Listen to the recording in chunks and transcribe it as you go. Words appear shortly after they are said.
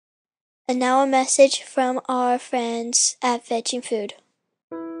And now a message from our friends at Fetching Food.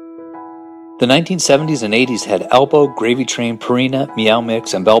 The 1970s and 80s had Elbow, Gravy Train, Purina, Meow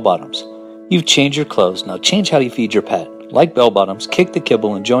Mix, and Bell Bottoms. You've changed your clothes, now change how you feed your pet. Like Bell Bottoms, kick the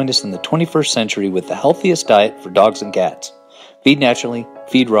kibble and join us in the 21st century with the healthiest diet for dogs and cats. Feed naturally,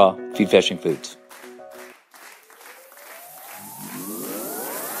 feed raw, feed Fetching Foods.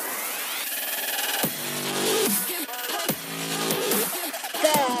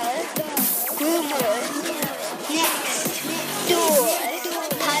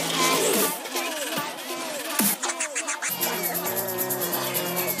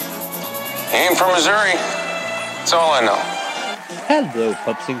 I'm from Missouri. That's all I know. Hello,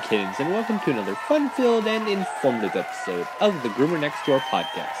 Pups and Kittens, and welcome to another fun-filled and informative episode of the Groomer Next Door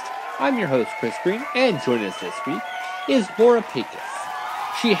podcast. I'm your host, Chris Green, and joining us this week is Laura Pakis.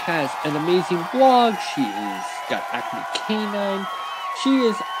 She has an amazing blog. She's got Acme Canine. She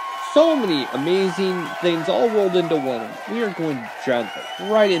is so many amazing things all rolled into one. We are going to jump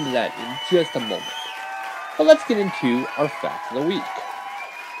right into that in just a moment. But let's get into our fact of the week.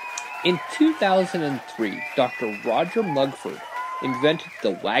 In 2003, Dr. Roger Mugford invented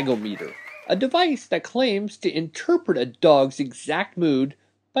the Wagometer, a device that claims to interpret a dog's exact mood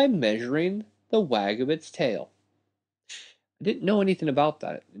by measuring the wag of its tail. I didn't know anything about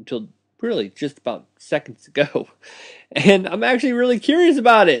that until really just about seconds ago, and I'm actually really curious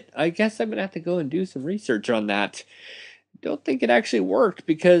about it. I guess I'm going to have to go and do some research on that. Don't think it actually worked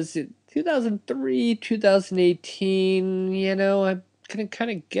because in 2003, 2018, I'm gonna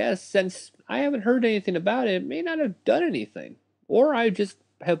kind of guess, since I haven't heard anything about it, it may not have done anything. Or I just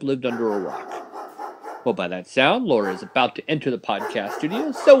have lived under a rock. Well, by that sound, Laura is about to enter the podcast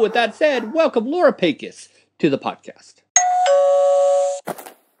studio. So with that said, welcome Laura Pakis to the podcast.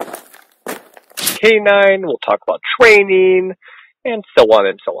 Canine, we'll talk about training, and so on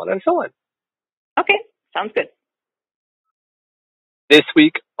and so on and so on. Okay, sounds good. This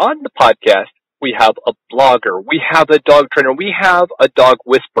week on the podcast, we have a blogger, we have a dog trainer, we have a dog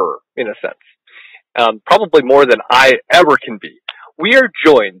whisperer, in a sense. Probably more than I ever can be. We are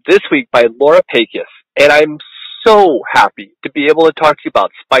joined this week by Laura Pakis, and I'm so happy to be able to talk to you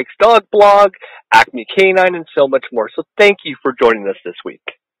about Spike's Dog Blog, Acme Canine, and so much more. So thank you for joining us this week.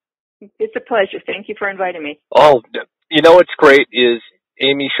 It's a pleasure. Thank you for inviting me. Oh, you know what's great is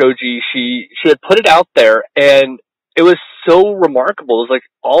Amy Shoji, she had put it out there, and it was so remarkable. It was like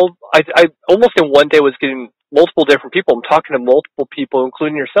I almost in one day was getting multiple different people. I'm talking to multiple people,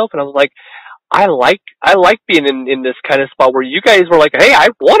 including yourself, and I was like, I like being in this kind of spot where you guys were like, hey, I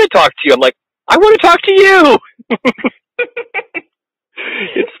want to talk to you. I'm like, I want to talk to you.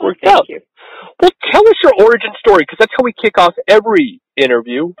 It's worked out. You. Well, tell us your origin story, because that's how we kick off every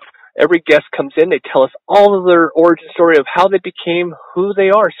interview. Every guest comes in, they tell us all of their origin story of how they became who they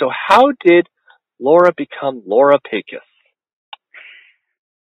are. So how did Laura become Laura Pakis?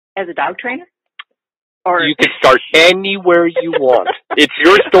 As a dog trainer? Or you can start anywhere you want. It's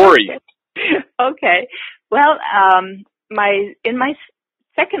your story. Okay. Well, in my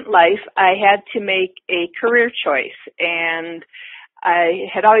second life, I had to make a career choice, and I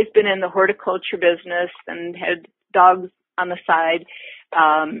had always been in the horticulture business and had dogs on the side.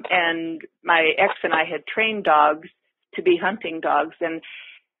 And my ex and I had trained dogs to be hunting dogs, and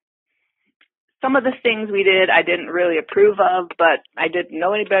some of the things we did I didn't really approve of, but I didn't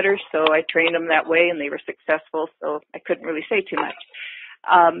know any better, so I trained them that way, and they were successful, so I couldn't really say too much.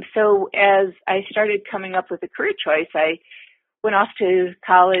 So as I started coming up with a career choice, I went off to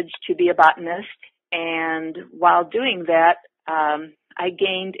college to be a botanist, and while doing that, I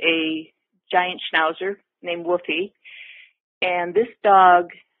gained a giant schnauzer named Woofy, and this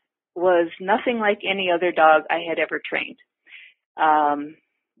dog was nothing like any other dog I had ever trained.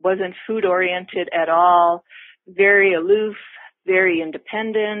 Wasn't food-oriented at all, very aloof, very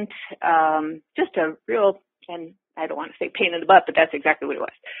independent, just a real, and I don't want to say pain in the butt, but that's exactly what it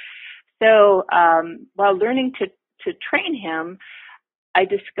was. So while learning to train him, I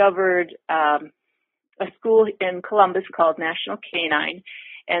discovered a school in Columbus called National Canine,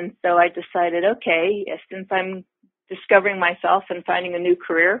 and so I decided, okay, since I'm discovering myself and finding a new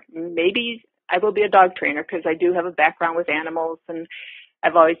career, maybe I will be a dog trainer, because I do have a background with animals and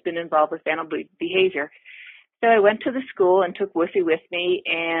I've always been involved with animal behavior. So I went to the school and took Woofy with me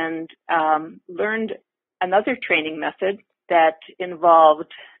and learned another training method that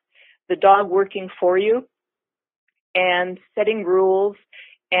involved the dog working for you and setting rules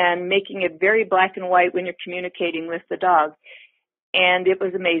and making it very black and white when you're communicating with the dog. And it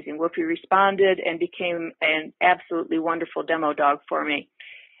was amazing. Woofy responded and became an absolutely wonderful demo dog for me.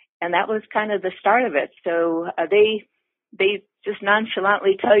 And that was kind of the start of it. So they just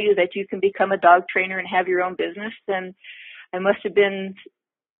nonchalantly tell you that you can become a dog trainer and have your own business, then I must have been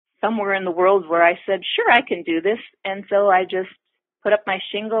somewhere in the world where I said, sure, I can do this. And so I just put up my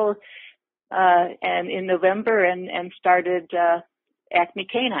shingle and in November and started Acme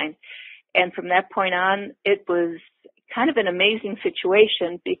Canine. And from that point on, it was kind of an amazing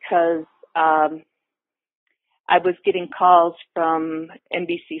situation because I was getting calls from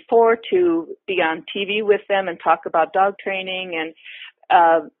NBC4 to be on TV with them and talk about dog training, and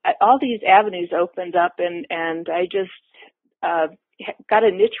all these avenues opened up, and I just got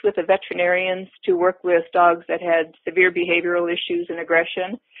a niche with the veterinarians to work with dogs that had severe behavioral issues and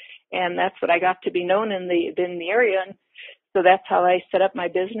aggression, and that's what I got to be known in the area. And so that's how I set up my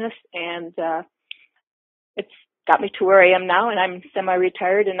business, and it's got me to where I am now, and I'm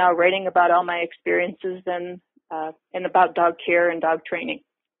semi-retired and now writing about all my experiences and about dog care and dog training.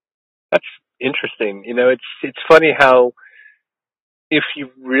 That's interesting. You know, it's funny how if you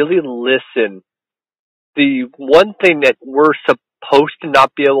really listen, the one thing that we're supposed to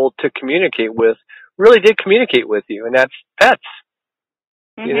not be able to communicate with really did communicate with you, and that's pets.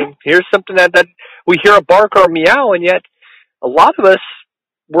 Mm-hmm. You know, here's something that we hear a bark or a meow, and yet a lot of us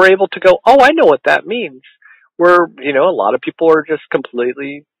were able to go, oh, I know what that means. Where, you know, a lot of people are just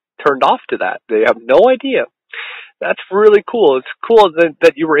completely turned off to that. They have no idea. That's really cool. It's cool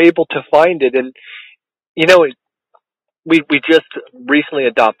that you were able to find it. And, you know, we just recently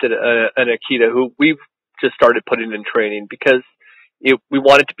adopted an Akita who we've just started putting in training because we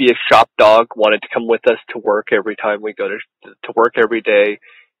wanted to be a shop dog, wanted to come with us to work every time we go to work every day.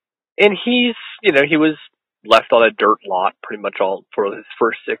 And he was left on a dirt lot pretty much all for his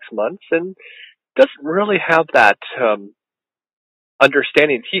first 6 months and doesn't really have that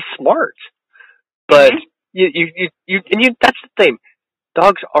understanding. He's smart, but that's the thing.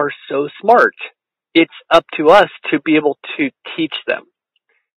 Dogs are so smart. It's up to us to be able to teach them,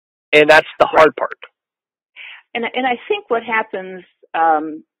 and that's the hard part. And I think what happens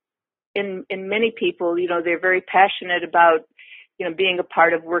in many people, you know, they're very passionate about, you know, being a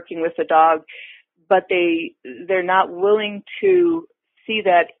part of working with a dog, but they're not willing to see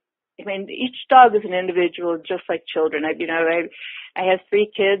that. I mean, each dog is an individual, just like children. I have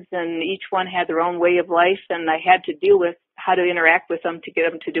 3 kids, and each one had their own way of life, and I had to deal with how to interact with them to get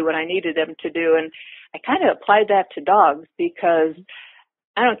them to do what I needed them to do. And I kind of applied that to dogs because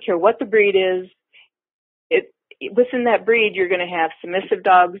I don't care what the breed is. Within that breed, you're going to have submissive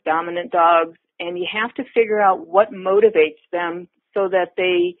dogs, dominant dogs, and you have to figure out what motivates them so that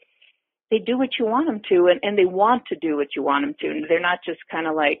they do what you want them to, and they want to do what you want them to. And they're not just kind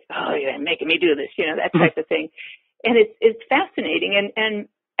of like, oh, you're making me do this, you know, that type of thing. And it's fascinating. And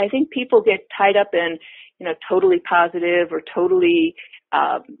I think people get tied up in, you know, totally positive or totally,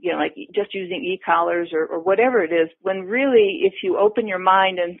 you know, like just using e-collars or whatever it is, when really if you open your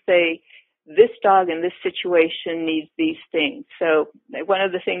mind and say, this dog in this situation needs these things. So one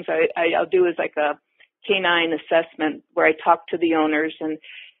of the things I'll do is like a canine assessment where I talk to the owners, and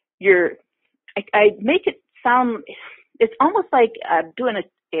I make it sound, it's almost like doing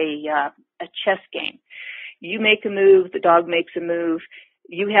a chess game. You make a move, the dog makes a move.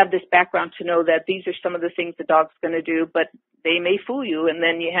 You have this background to know that these are some of the things the dog's going to do, but they may fool you, and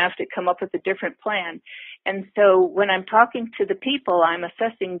then you have to come up with a different plan. And so when I'm talking to the people, I'm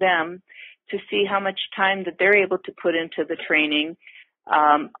assessing them to see how much time that they're able to put into the training,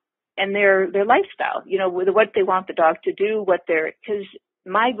 and their lifestyle, you know, with what they want the dog to do, because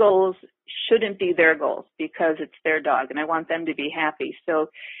my goals shouldn't be their goals because it's their dog and I want them to be happy. So,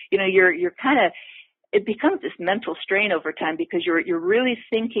 you know, you're kind of, it becomes this mental strain over time because you're really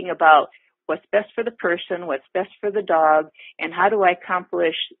thinking about what's best for the person, what's best for the dog, and how do I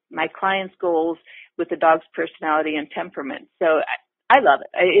accomplish my client's goals with the dog's personality and temperament. So I love it.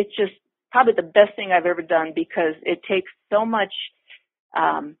 It's just probably the best thing I've ever done because it takes so much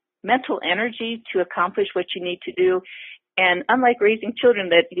mental energy to accomplish what you need to do. And unlike raising children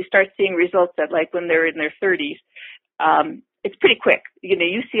that you start seeing results at like when they're in their 30s, it's pretty quick. You know,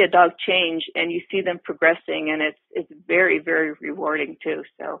 you see a dog change and you see them progressing, and it's very, very rewarding too.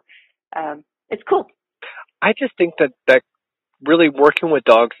 So it's cool. I just think that really working with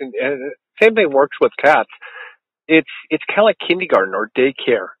dogs, and same thing works with cats. It's kind of like kindergarten or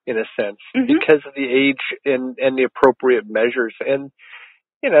daycare in a sense, because of the age and the appropriate measures. And,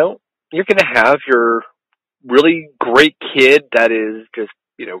 you know, you're going to have your really great kid that is just,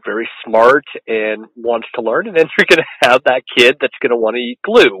 you know, very smart and wants to learn. And then you're going to have that kid that's going to want to eat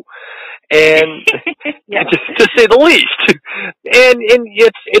glue. And just to say the least. And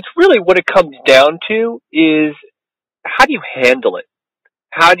it's really what it comes down to is how do you handle it?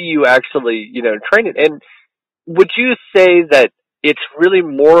 How do you actually, you know, train it? And would you say that it's really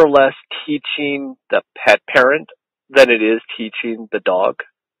more or less teaching the pet parent than it is teaching the dog?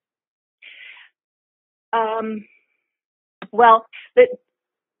 Well,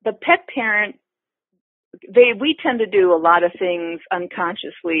 the pet parent, we tend to do a lot of things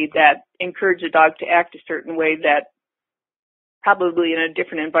unconsciously that encourage the dog to act a certain way that probably in a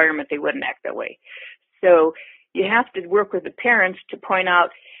different environment they wouldn't act that way. So you have to work with the parents to point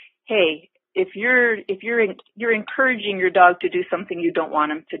out, hey, if you're encouraging your dog to do something you don't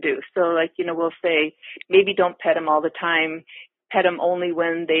want him to do. So like, we'll say maybe don't pet him all the time, pet him only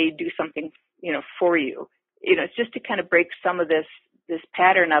when they do something, for you. It's just to kind of break some of this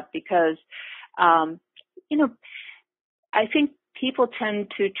pattern up because, I think people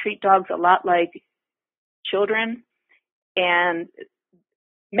tend to treat dogs a lot like children, and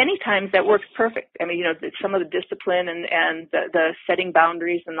many times that works perfect. I mean, some of the discipline and the setting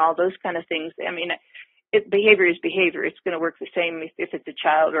boundaries and all those kind of things. I mean, behavior is behavior. It's going to work the same if it's a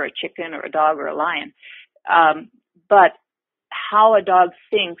child or a chicken or a dog or a lion. But how a dog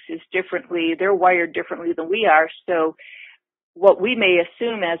thinks is differently. They're wired differently than we are. So what we may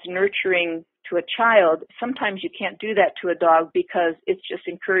assume as nurturing to a child, sometimes you can't do that to a dog because it's just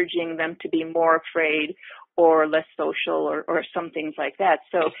encouraging them to be more afraid or less social or some things like that.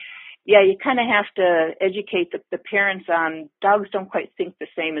 So, yeah, you kind of have to educate the parents on dogs don't quite think the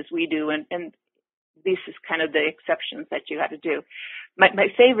same as we do, and this is kind of the exceptions that you got to do. My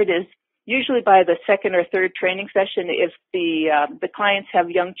favorite is usually by the second or third training session, if the clients have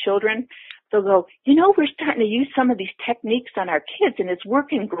young children, they'll go, we're starting to use some of these techniques on our kids, and it's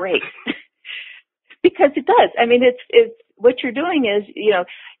working great. Because it does. I mean, it's what you're doing is,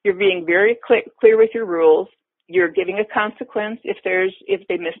 you're being very clear with your rules. You're giving a consequence if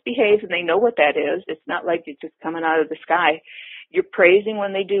they misbehave and they know what that is. It's not like it's just coming out of the sky. You're praising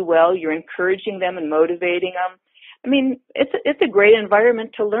when they do well. You're encouraging them and motivating them. I mean, it's a great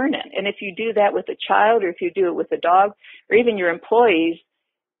environment to learn in. And if you do that with a child or if you do it with a dog or even your employees,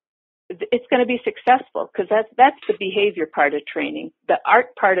 it's going to be successful because that's the behavior part of training. The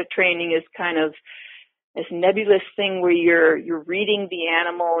art part of training is kind of this nebulous thing where you're reading the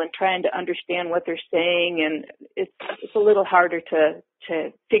animal and trying to understand what they're saying, and it's a little harder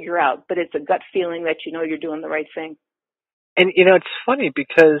to figure out, but it's a gut feeling that you're doing the right thing. And it's funny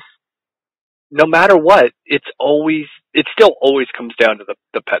because no matter what, it still always comes down to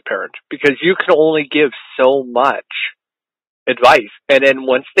the pet parent because you can only give so much advice, and then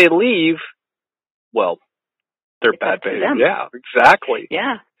once they leave, well, they're bad behavior. Yeah, exactly.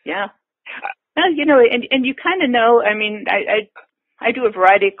 Yeah. Well, and you kind of know. I mean, I do a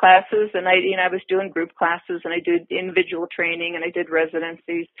variety of classes, and I was doing group classes, and I did individual training, and I did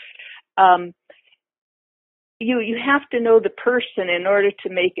residencies. You have to know the person in order to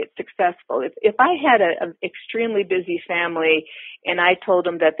make it successful. If I had an extremely busy family, and I told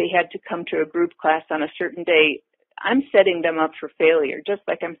them that they had to come to a group class on a certain day, I'm setting them up for failure, just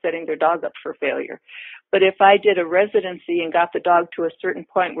like I'm setting their dog up for failure. But if I did a residency and got the dog to a certain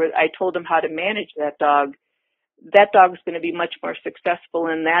point where I told them how to manage that dog's going to be much more successful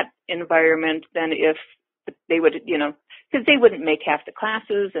in that environment than if they would, because they wouldn't make half the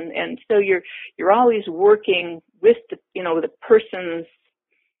classes. And so you're always working with the person's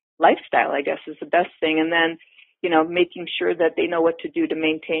lifestyle, I guess, is the best thing. And then, making sure that they know what to do to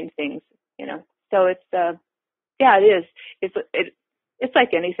maintain things, So it's, yeah, it is. It's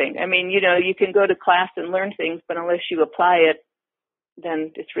like anything. I mean, you can go to class and learn things, but unless you apply it,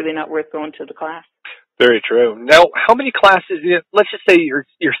 then it's really not worth going to the class. Very true. Now, how many classes? Let's just say you're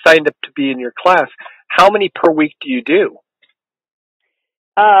signed up to be in your class. How many per week do you do?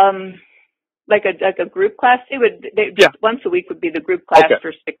 Like a group class. Once a week would be the group class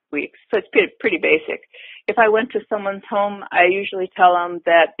for 6 weeks. So it's pretty basic. If I went to someone's home, I usually tell them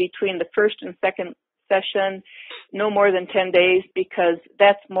that between the first and second session, no more than 10 days, because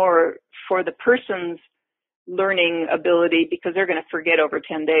that's more for the person's learning ability, because they're going to forget over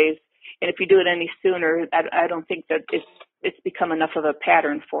 10 days. And if you do it any sooner, I don't think that it's become enough of a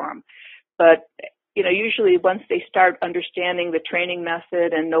pattern for them. But, usually once they start understanding the training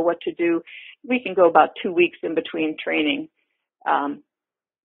method and know what to do, we can go about 2 weeks in between training. And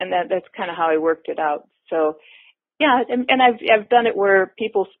that's kind of how I worked it out. So, yeah, and I've done it where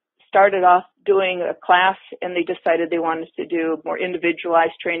people started off doing a class and they decided they wanted to do more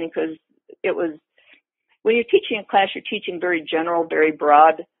individualized training because it was, when you're teaching a class, you're teaching very general, very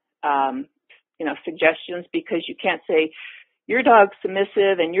broad, suggestions, because you can't say your dog's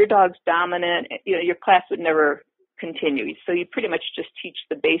submissive and your dog's dominant. Your class would never continue. So you pretty much just teach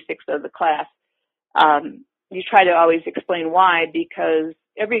the basics of the class. You try to always explain why, because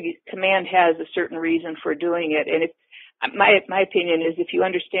every command has a certain reason for doing it. And if my opinion is if you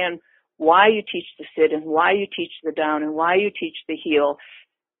understand why you teach the sit and why you teach the down and why you teach the heel,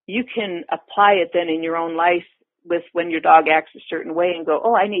 you can apply it then in your own life with when your dog acts a certain way and go,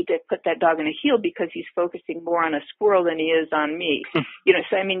 oh, I need to put that dog in a heel because he's focusing more on a squirrel than he is on me.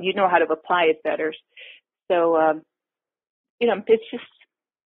 So, I mean, you know how to apply it better. So, it's just,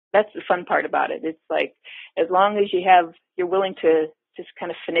 that's the fun part about it. It's like, as long as you're willing to just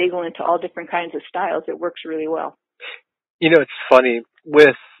kind of finagle into all different kinds of styles, it works really well. It's funny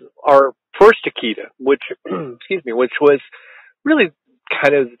with our first Akita, which was really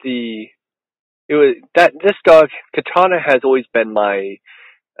kind of this dog, Katana, has always been my,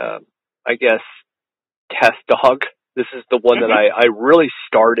 I guess, test dog. This is the one that I really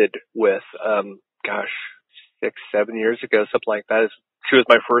started with, 6-7 years ago, something like that. She was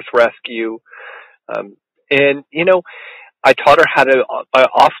my first rescue. And I taught her how to, I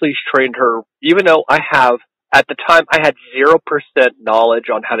off-leash trained her, even though at the time, I had 0% knowledge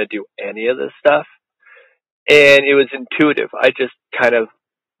on how to do any of this stuff. And it was intuitive. I just kind of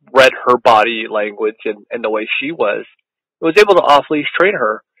read her body language and the way she was. I was able to off-leash train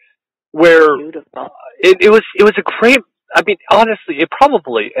her where it was a great, I mean, honestly, it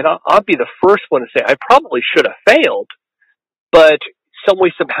probably, and I'll be the first one to say, I probably should have failed, but some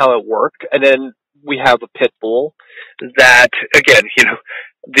way, somehow it worked. And then we have a pit bull that, again,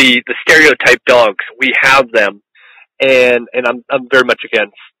 the stereotype dogs, we have them. And I'm very much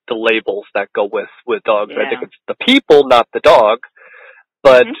against the labels that go with dogs. Yeah. I think it's the people, not the dog.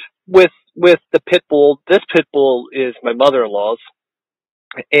 But with the pit bull, this pit bull is my mother-in-law's,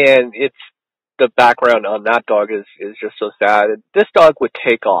 and it's the background on that dog is just so sad. This dog would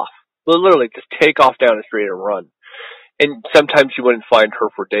take off, literally just take off down the street and run. And sometimes you wouldn't find her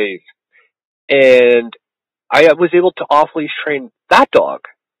for days. And I was able to off-leash train that dog.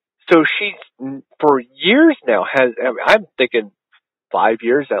 So she's, for years now, I'm thinking 5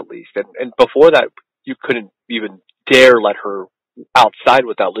 years at least. And before that, you couldn't even dare let her outside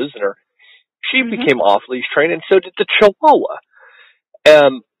without losing her. She became off-leash trained, and so did the Chihuahua.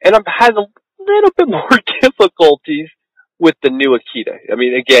 And I've had a little bit more difficulties with the new Akita. I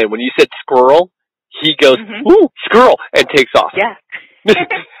mean, again, when you said squirrel, he goes, ooh, squirrel, and takes off. Yeah.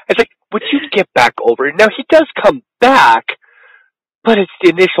 It's like, would you get back over it? Now, he does come back, but it's the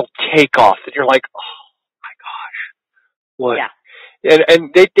initial takeoff that you're like, oh my gosh, what? Yeah.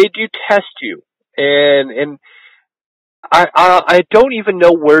 And they do test you, and I don't even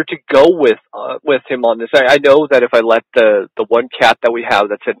know where to go with him on this. I know that if I let the one cat that we have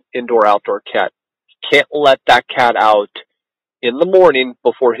that's an indoor-outdoor cat, can't let that cat out in the morning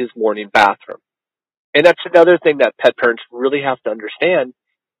before his morning bathroom. And that's another thing that pet parents really have to understand.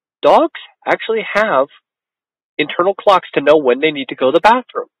 Dogs actually have internal clocks to know when they need to go to the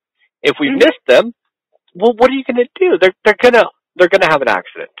bathroom. If we miss them, well, what are you going to do? They're gonna have an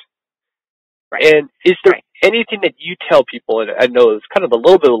accident. Right. And is there anything that you tell people? And I know it's kind of a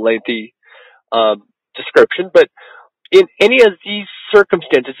little bit of a lengthy description, but in any of these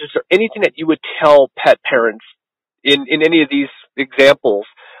circumstances, is there anything that you would tell pet parents in any of these examples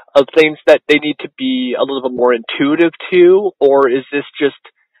of things that they need to be a little bit more intuitive to, or is this just?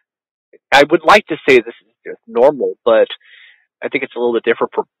 I would like to say this is just normal, but I think it's a little bit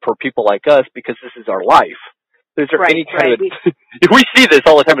different for people like us because this is our life. Is there any kind of, we see this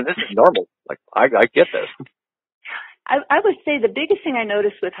all the time and this is normal. Like, I get this. I would say the biggest thing I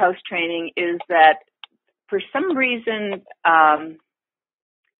noticed with house training is that for some reason,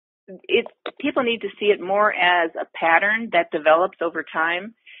 people need to see it more as a pattern that develops over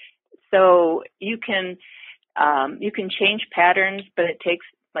time. So you can change patterns, but it takes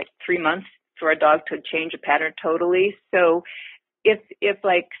like 3 months for a dog to change a pattern totally. So if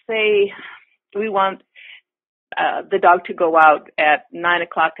like, say we want the dog to go out at 9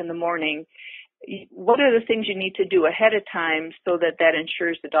 o'clock in the morning, what are the things you need to do ahead of time so that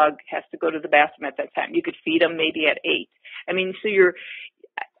ensures the dog has to go to the bathroom at that time? You could feed them maybe at 8. I mean, so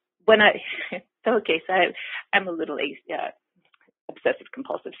I'm a little obsessive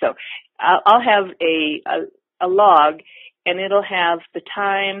compulsive. So I'll have a log, and it'll have the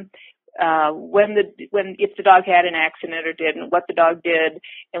time if the dog had an accident or didn't, what the dog did,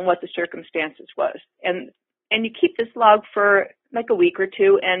 and what the circumstances was. And you keep this log for like a week or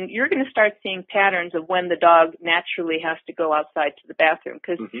two, and you're going to start seeing patterns of when the dog naturally has to go outside to the bathroom.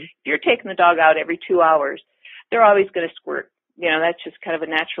 Because if you're taking the dog out every 2 hours, they're always going to squirt. That's just kind of a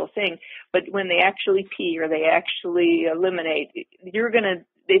natural thing. But when they actually pee or they actually eliminate,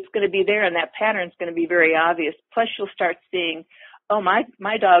 it's going to be there, and that pattern's going to be very obvious. Plus, you'll start seeing, oh, my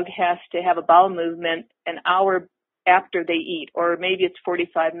dog has to have a bowel movement an hour after they eat, or maybe it's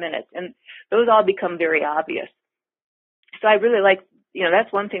 45 minutes. And those all become very obvious. So I really like,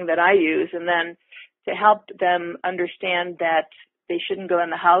 that's one thing that I use. And then to help them understand that they shouldn't go in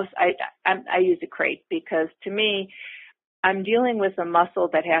the house, I use a crate, because to me, I'm dealing with a muscle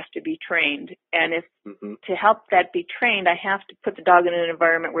that has to be trained. And if to help that be trained, I have to put the dog in an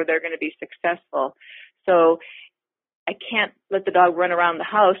environment where they're going to be successful. So I can't let the dog run around the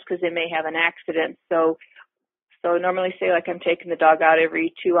house because they may have an accident. So normally, say like I'm taking the dog out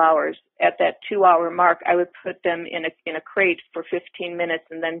every 2 hours. At that 2-hour mark, I would put them in a crate for 15 minutes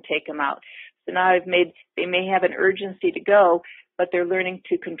and then take them out. So now they may have an urgency to go, but they're learning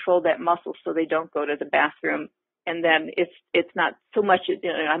to control that muscle so they don't go to the bathroom. And then it's not so much,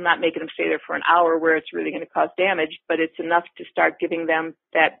 I'm not making them stay there for an hour where it's really going to cause damage, but it's enough to start giving them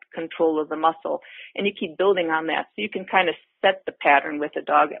that control of the muscle. And you keep building on that. So you can kind of set the pattern with a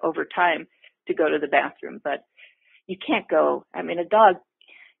dog over time to go to the bathroom. But you can't go, a dog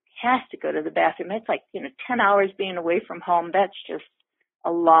has to go to the bathroom. It's like, 10 hours being away from home. That's just a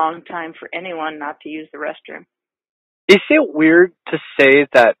long time for anyone not to use the restroom. Is it weird to say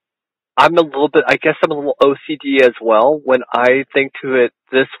that I'm a little OCD as well when I think to it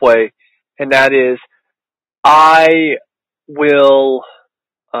this way, and that is, I will,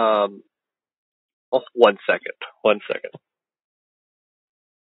 one second.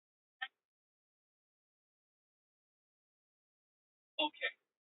 Okay.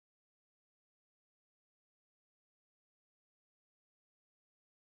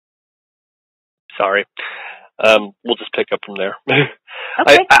 Sorry. We'll just pick up from there.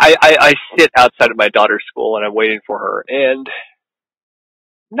 Okay. I sit outside of my daughter's school and I'm waiting for her, and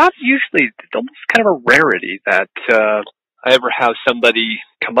not usually, it's almost kind of a rarity that I ever have somebody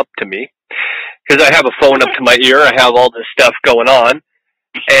come up to me, because I have a phone up to my ear, I have all this stuff going on,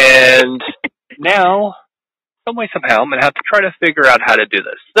 and now, some way, somehow, I'm going to have to try to figure out how to do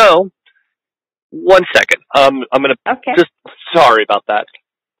this. So, one second. I'm going to just, sorry about that.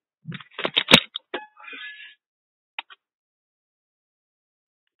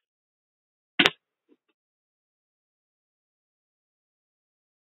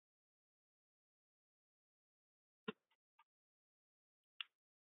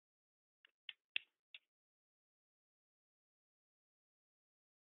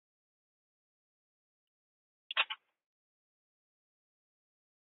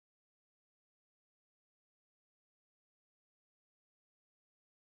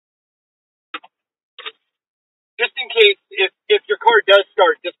 Just in case, if your car does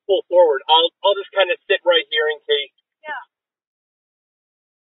start, just pull forward. I'll just kind of sit right here in case. Yeah.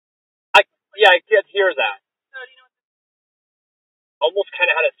 I did hear that. Almost kind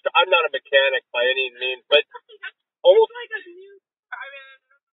of had a. I'm not a mechanic by any means, but almost.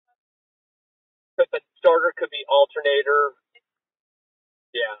 But the starter could be alternator.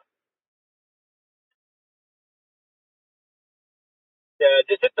 Yeah. Yeah.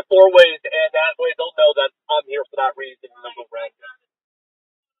 Just hit the 4 ways, and that way they'll know that I'm here for that reason.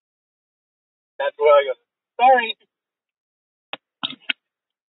 That's where I go. Sorry.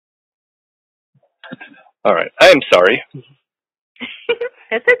 All right. I am sorry.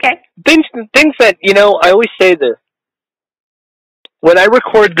 It's okay. Things that, I always say this. When I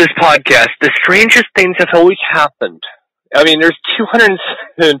record this podcast, the strangest things have always happened. There's 200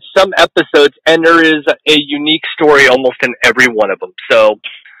 and some episodes, and there is a unique story almost in every one of them. So,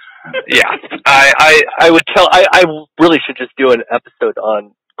 yeah, I would I really should just do an episode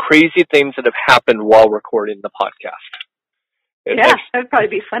on crazy things that have happened while recording the podcast. Yeah, that would probably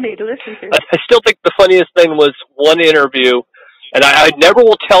be funny to listen to. I still think the funniest thing was one interview, and I never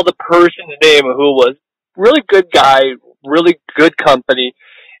will tell the person's name who was. Really good guy, really good company,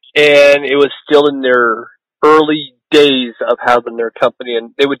 and it was still in their early days of having their company,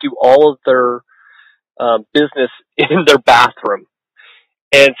 and they would do all of their business in their bathroom.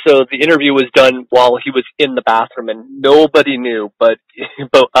 And so the interview was done while he was in the bathroom, and nobody knew but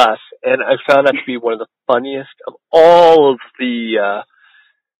us. And I found that to be one of the funniest of all the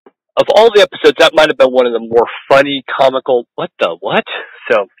episodes. That might have been one of the more funny, comical. What the what?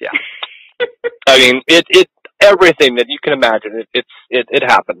 So yeah. It everything that you can imagine. It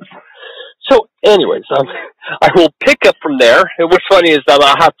happens. So, anyways, I will pick up from there. And what's funny is I'll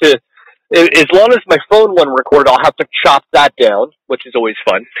have to, as long as my phone won't record, I'll have to chop that down, which is always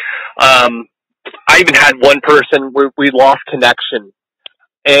fun. I even had one person where we lost connection,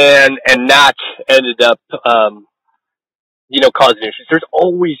 and that ended up, causing issues. There's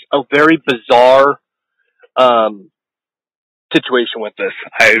always a very bizarre situation with this.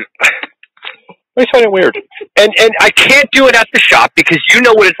 I find it weird, and I can't do it at the shop because you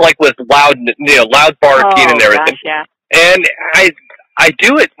know what it's like with loud barking and everything. Gosh, yeah. And I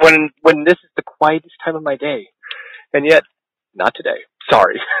do it when this is the quietest time of my day. And yet, not today.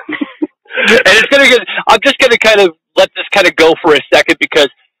 Sorry. And I'm just gonna kind of let this kind of go for a second because,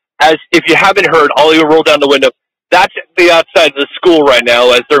 as if you haven't heard, I'll even roll down the window. That's the outside of the school right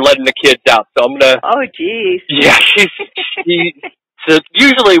now as they're letting the kids out. So I'm gonna. Oh, geez. Yeah, so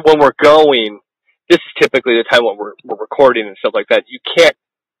usually when we're going, this is typically the time when we're recording and stuff like that. You can't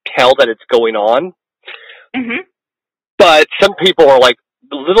tell that it's going on. Mm-hmm. But some people are like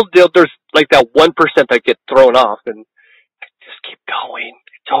there's like that 1% that get thrown off and just keep going.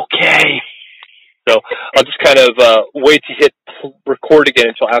 It's okay. So I'll just kind of wait to hit record again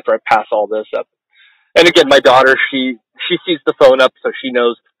until after I pass all this up. And again, my daughter, she sees the phone up, so she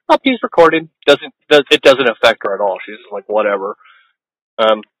knows, oh, he's recording. It doesn't affect her at all. She's like, whatever.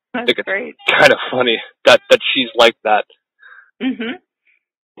 I think it's great. kind of funny that she's like that. Mm-hmm.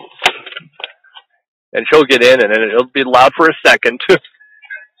 And she'll get in, and then it'll be loud for a second.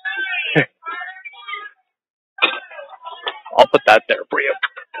 I'll put that there for you.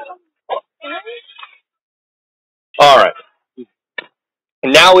 All right.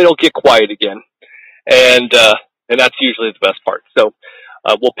 And now it'll get quiet again, and that's usually the best part. So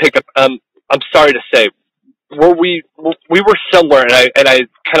we'll pick up. I'm sorry to say, we were somewhere, and I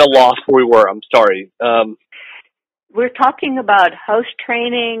kind of lost where we were. I'm sorry. We're talking about house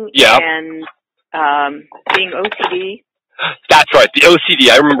training and being OCD. That's right, the OCD.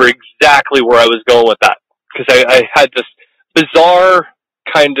 I remember exactly where I was going with that because I had this bizarre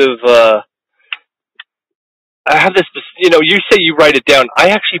kind of. I have this, you say you write it down. I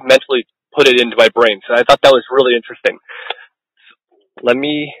actually mentally put it into my brain, so I thought that was really interesting. Let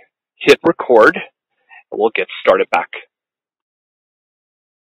me hit record, and we'll get started back.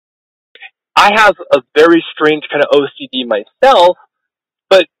 I have a very strange kind of OCD myself,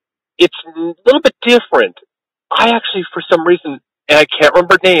 but it's a little bit different. I actually, for some reason, and I can't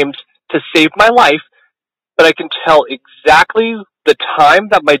remember names to save my life, but I can tell exactly the time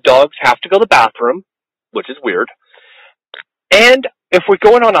that my dogs have to go to the bathroom, which is weird. And if we're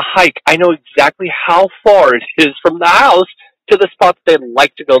going on a hike, I know exactly how far it is from the house to the spot that they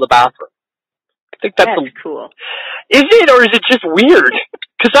like to go to the bathroom. I think that's cool. Is it, or is it just weird?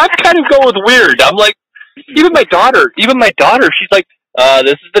 Because I kind of go with weird. I'm like, even my daughter, she's like,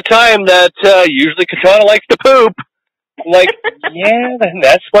 this is the time that usually Katana likes to poop. I'm like, yeah,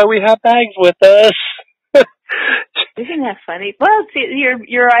 that's why we have bags with us. Isn't that funny? Well, see,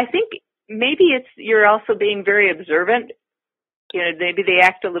 I think maybe you're also being very observant. Maybe they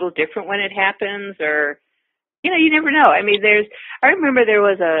act a little different when it happens, or, you never know. I mean, I remember there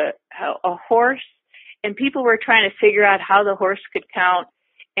was a horse, and people were trying to figure out how the horse could count,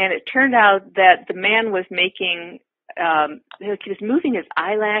 and it turned out that the man was making, he was moving his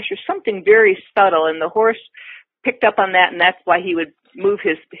eyelash or something very subtle, and the horse picked up on that, and that's why he would move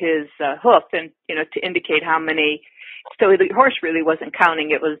his hoof and, to indicate how many. So the horse really wasn't counting.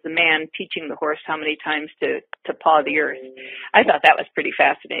 It was the man teaching the horse how many times to paw the earth. I thought that was pretty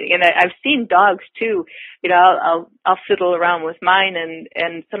fascinating. And I've seen dogs too. I'll fiddle around with mine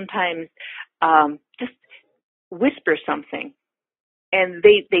and sometimes just whisper something, and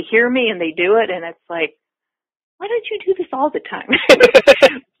they hear me and they do it, and it's like, why don't you do this all the time?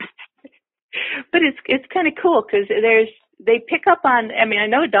 But it's kind of cool because they pick up on, I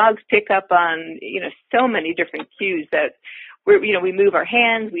know dogs pick up on, so many different cues that we move our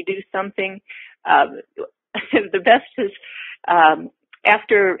hands, we do something. The best is,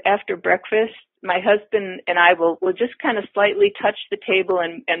 after breakfast, my husband and I will just kind of slightly touch the table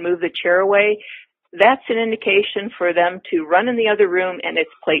and move the chair away. That's an indication for them to run in the other room, and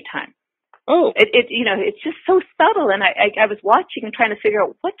it's playtime. Oh, it's just so subtle, and I was watching and trying to figure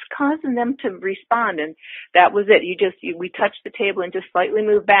out what's causing them to respond, and that was it. We touch the table and just slightly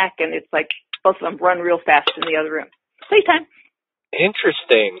move back, and it's like both of them run real fast in the other room. Playtime.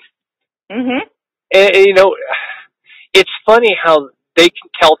 Interesting. Mhm. And, it's funny how they can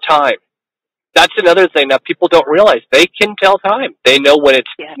tell time. That's another thing that people don't realize. They can tell time. They know when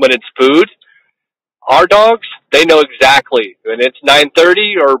it's food. Our dogs, they know exactly when it's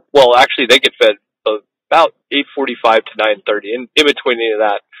 9:30, or actually they get fed about 8:45 to 9:30, in between any of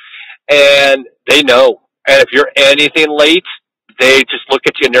that, and they know. And if you're anything late, they just look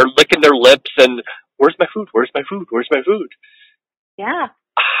at you and they're licking their lips and, "Where's my food? Where's my food? Where's my food?" Yeah.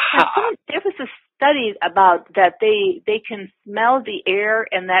 There was a study about that they can smell the air,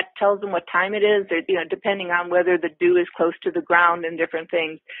 and that tells them what time it is, or, depending on whether the dew is close to the ground and different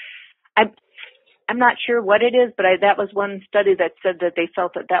things. I'm not sure what it is, but that was one study that said that they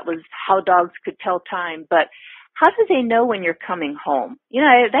felt that was how dogs could tell time. But how do they know when you're coming home?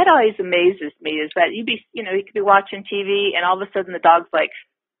 That always amazes me, is that you could be watching TV and all of a sudden the dog's like,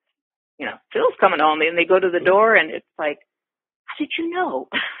 Phil's coming home, and they go to the door, and it's like, how did you know?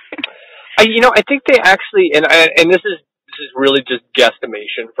 I think they actually, and this is really just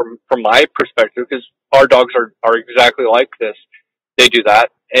guesstimation from my perspective, because our dogs are exactly like this. They do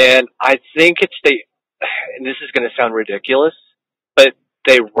that, and I think and this is going to sound ridiculous, but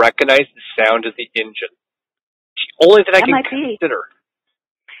they recognize the sound of the engine. Only that I can consider.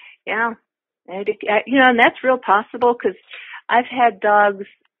 Yeah. And that's real possible, because I've had dogs,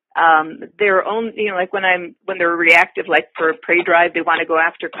 their own, like when they're reactive, like for a prey drive, they want to go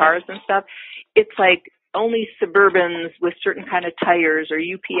after cars and stuff. It's like only Suburbans with certain kind of tires or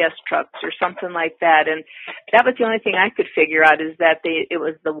UPS trucks or something like that. And that was the only thing I could figure out, is that it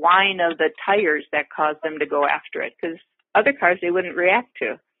was the whine of the tires that caused them to go after it, because other cars they wouldn't react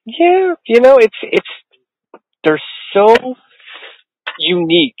to. Yeah. They're so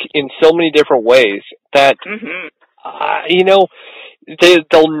unique in so many different ways that,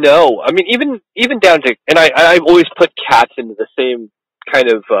 they'll know. I mean, even down to, and I've always put cats into the same kind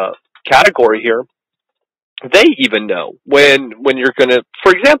of category here. They even know when you're gonna.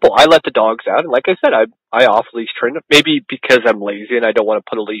 For example, I let the dogs out, and like I said, I off leash train them. Maybe because I'm lazy and I don't want to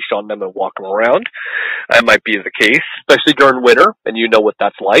put a leash on them and walk them around. That might be the case, especially during winter, and you know what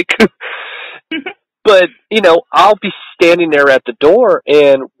that's like. But I'll be standing there at the door,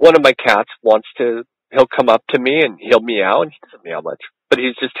 and one of my cats he'll come up to me and he'll meow, and he doesn't meow much, but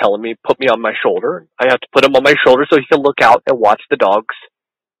he's just telling me, put me on my shoulder. I have to put him on my shoulder so he can look out and watch the dogs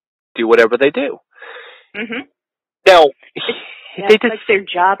do whatever they do. Mm-hmm. Now, it's like their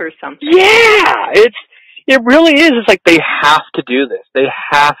job or something. Yeah, it really is. It's like they have to do this. They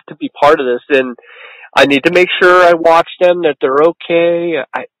have to be part of this, and I need to make sure I watch them, that they're okay.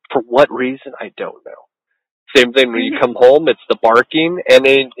 For what reason, I don't know. Same thing when you come home, it's the barking, and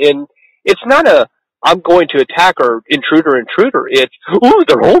it's not I'm going to attack or intruder. It's, ooh,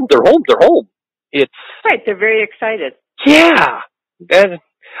 they're home. It's right. They're very excited. Yeah, and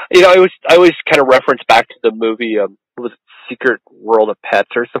I always kind of reference back to the movie, was it Secret World of Pets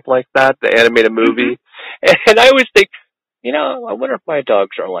or something like that, the animated movie, and I always think, I wonder if my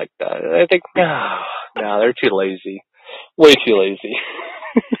dogs are like that. And I think, no, they're too lazy, way too lazy.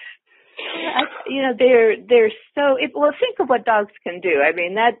 They're so. Well, think of what dogs can do. I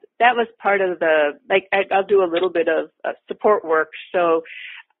mean, that was part of the, like, I'll do a little bit of support work. So,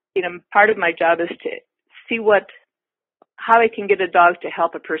 part of my job is to see how I can get a dog to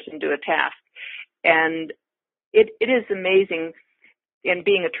help a person do a task. And it is amazing. In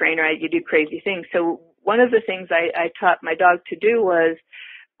being a trainer, you do crazy things. So one of the things I taught my dog to do was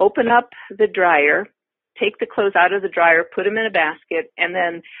open up the dryer, take the clothes out of the dryer, put them in a basket, and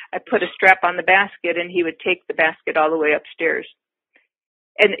then I put a strap on the basket, and he would take the basket all the way upstairs.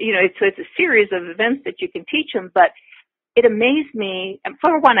 And, so it's a series of events that you can teach him, but it amazed me. And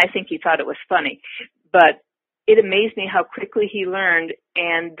for one, I think he thought it was funny, but it amazed me how quickly he learned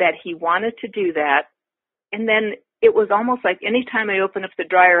and that he wanted to do that. And then it was almost like any time I opened up the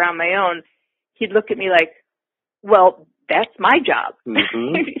dryer on my own, he'd look at me like, well, that's my job.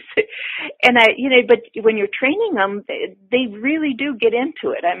 Mm-hmm. And but when you're training them, they really do get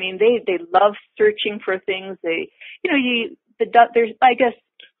into it. I mean, they love searching for things. I guess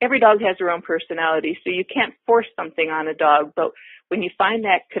every dog has their own personality, so you can't force something on a dog. But when you find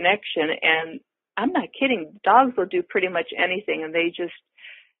that connection, and I'm not kidding, dogs will do pretty much anything, and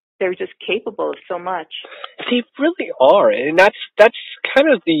they're just capable of so much. They really are, and that's kind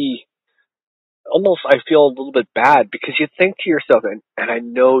of almost, I feel a little bit bad, because you think to yourself, and I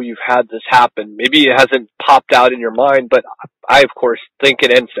know you've had this happen, maybe it hasn't popped out in your mind, but I, of course, think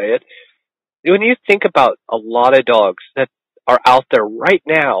it and say it. When you think about a lot of dogs that are out there right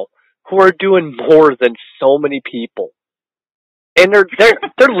now who are doing more than so many people, and they're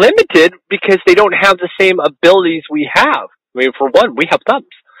limited because they don't have the same abilities we have. I mean, for one, we have thumbs,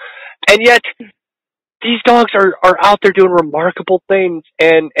 and yet these dogs are out there doing remarkable things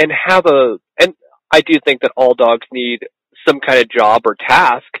and and I do think that all dogs need some kind of job or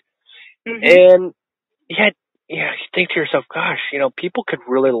task. Mm-hmm. And yet, you think to yourself, gosh, people could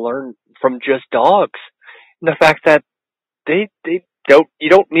really learn from just dogs. And the fact that you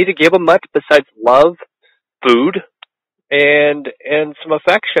don't need to give them much besides love, food, and some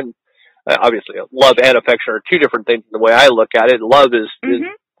affection. Obviously, love and affection are two different things in the way I look at it. Love is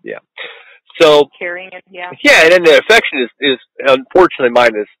yeah. So caring, and and then the affection is unfortunately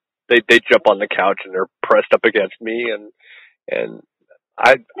mine is they jump on the couch and they're pressed up against me, and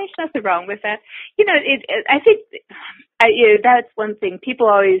there's nothing wrong with that. I think that's one thing. People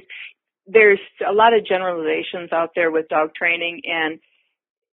always, there's a lot of generalizations out there with dog training, and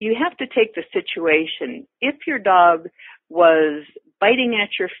you have to take the situation. If your dog was biting at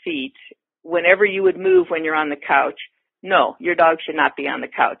your feet whenever you would move when you're on the couch, no, your dog should not be on the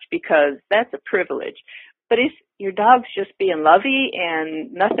couch because that's a privilege. But if your dog's just being lovey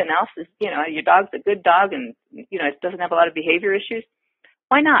and nothing else is, your dog's a good dog and, it doesn't have a lot of behavior issues,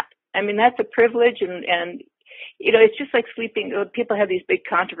 why not? I mean, that's a privilege and it's just like sleeping. People have these big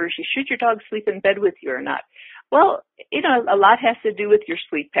controversies. Should your dog sleep in bed with you or not? Well, a lot has to do with your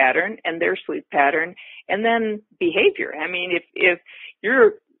sleep pattern and their sleep pattern and then behavior. I mean, if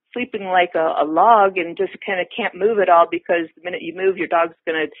you're sleeping like a log and just kind of can't move at all because the minute you move, your dog's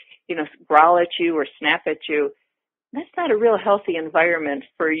going to, growl at you or snap at you, that's not a real healthy environment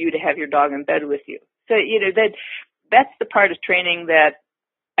for you to have your dog in bed with you. So, that's the part of training that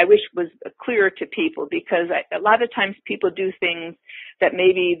I wish was clearer to people, because a lot of times people do things that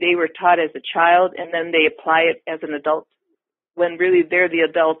maybe they were taught as a child and then they apply it as an adult when really they're the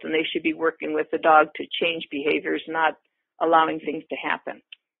adult and they should be working with the dog to change behaviors, not allowing things to happen.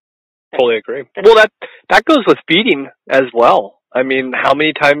 Totally agree. Well, that goes with feeding as well. I mean, how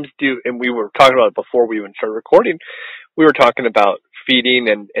many times and we were talking about it before we even started recording, we were talking about feeding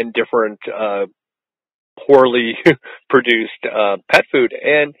and different poorly produced pet food.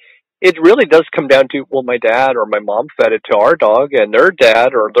 And it really does come down to, well, my dad or my mom fed it to our dog and their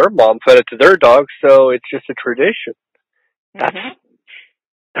dad or their mom fed it to their dog, so it's just a tradition.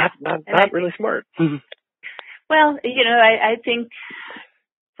 That's not really smart. Well, I think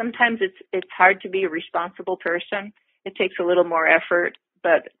sometimes it's hard to be a responsible person. It takes a little more effort,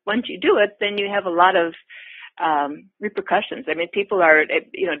 but once you do it, then you have a lot of repercussions. I mean,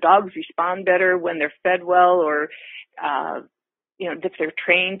 dogs respond better when they're fed well, or if they're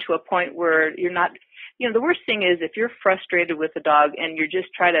trained to a point where you're not. The worst thing is if you're frustrated with a dog and you're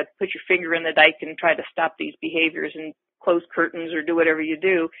just trying to put your finger in the dike and try to stop these behaviors and close curtains or do whatever you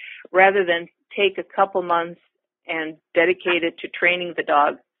do, rather than take a couple months and dedicate it to training the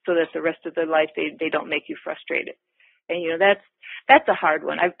dog so that the rest of their life they don't make you frustrated. And that's a hard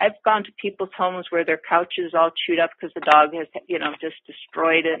one. I've gone to people's homes where their couch is all chewed up because the dog has just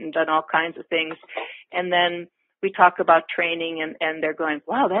destroyed it and done all kinds of things. And then we talk about training and they're going,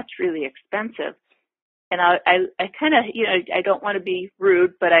 wow, that's really expensive. And I kind of, I don't want to be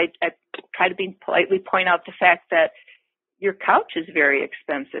rude, but I try to politely point out the fact that your couch is very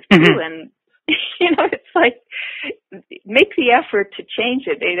expensive too. Mm-hmm. And, it's like, make the effort to change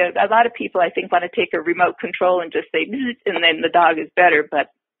it. A lot of people, I think, want to take a remote control and just say, and then the dog is better. But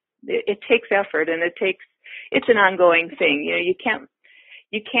it takes effort, and it's an ongoing thing. You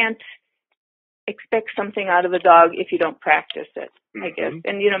can't expect something out of a dog if you don't practice it, I guess.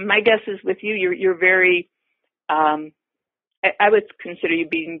 And, my guess is with you, you're very, I would consider you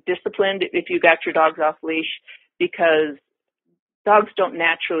being disciplined if you got your dogs off leash, because dogs don't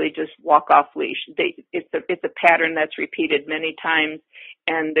naturally just walk off leash. It's a pattern that's repeated many times,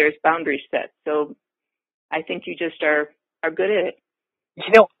 and there's boundaries set. So I think you just are good at it.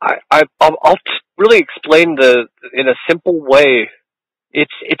 I'll really explain in a simple way.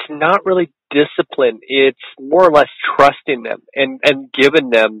 It's not really discipline. It's more or less trusting them and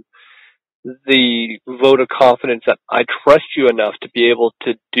giving them the vote of confidence that I trust you enough to be able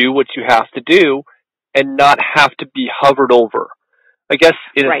to do what you have to do and not have to be hovered over. I guess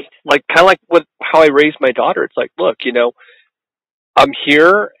it's right. Kind of like how I raised my daughter. It's like, look, I'm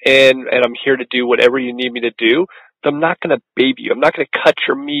here and I'm here to do whatever you need me to do. But I'm not going to baby you. I'm not going to cut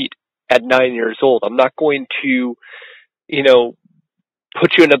your meat at 9 years old. I'm not going to,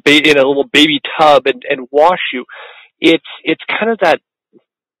 put you in a little baby tub and wash you. It's kind of that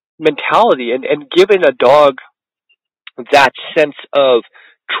mentality and giving a dog that sense of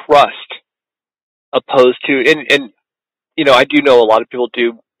trust opposed to, and I do know a lot of people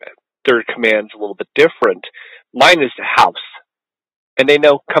do their commands a little bit different. Mine is the house, and they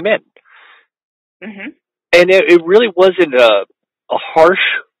know, come in. Mm-hmm. And it really wasn't a harsh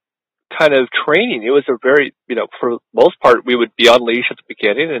kind of training. It was a very, for the most part, we would be on leash at the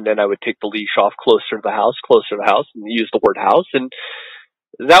beginning, and then I would take the leash off closer to the house, and use the word house. And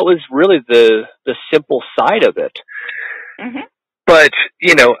that was really the simple side of it. Mm-hmm. But,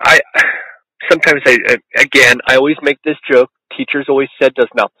 sometimes I always make this joke. Teachers always said does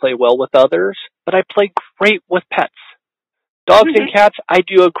not play well with others, but I play great with pets. Dogs mm-hmm. and cats, I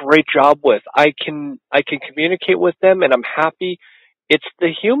do a great job with. I can communicate with them, and I'm happy. It's the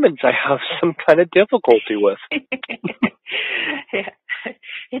humans I have some kind of difficulty with. Yeah,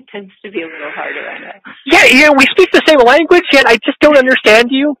 it tends to be a little harder, I know. Yeah, we speak the same language, yet I just don't understand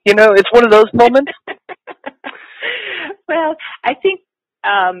you. It's one of those moments. Well, I think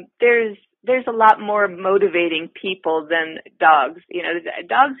there's a lot more motivating people than dogs.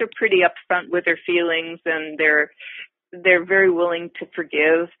 Dogs are pretty upfront with their feelings, and they're they're very willing to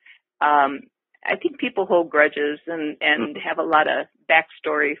forgive. I think people hold grudges and have a lot of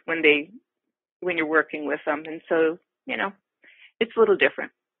backstory when you're working with them, and so it's a little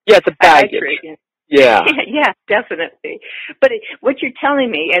different. Yeah, it's a baggage. Yeah. Yeah, definitely. But what you're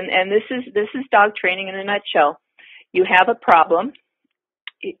telling me, and this is dog training in a nutshell. You have a problem.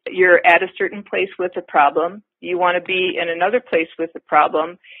 You're at a certain place with a problem. You want to be in another place with a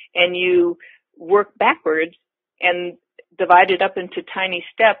problem, and you work backwards and divide it up into tiny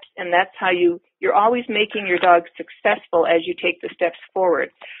steps, and that's how you're always making your dog successful as you take the steps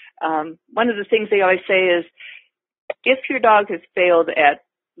forward. One of the things they always say is, if your dog has failed at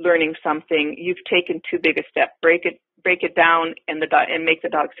learning something, you've taken too big a step. Break it down and make the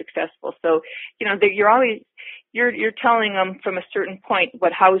dog successful. So, you're telling them from a certain point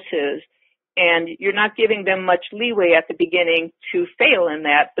what house is, and you're not giving them much leeway at the beginning to fail in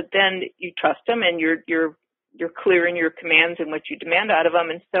that, but then you trust them and you're clear in your commands and what you demand out of them,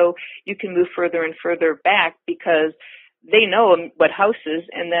 and so you can move further and further back because they know what house is,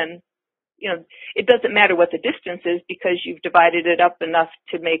 and then it doesn't matter what the distance is because you've divided it up enough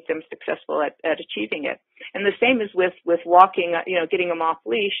to make them successful at achieving it. And the same is with walking, getting them off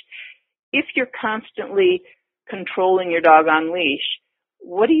leash. If you're constantly controlling your dog on leash,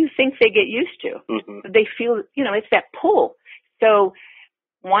 what do you think they get used to? Mm-hmm. They feel, it's that pull. So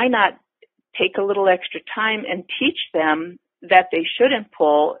why not take a little extra time and teach them that they shouldn't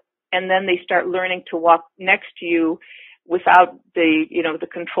pull, and then they start learning to walk next to you without the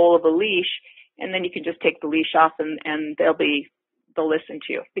control of a leash, and then you can just take the leash off and they'll listen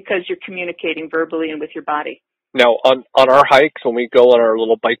to you because you're communicating verbally and with your body. Now, on our hikes, when we go on our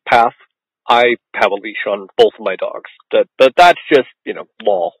little bike path, I have a leash on both of my dogs. But that's just,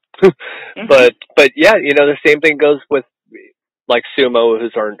 law. Mm-hmm. But yeah, the same thing goes with, like Sumo,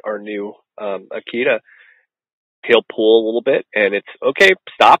 who's our new Akita. He'll pull a little bit, and it's, okay,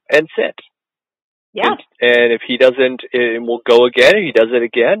 stop and sit. Yeah. And if he doesn't, and we'll go again. If he does it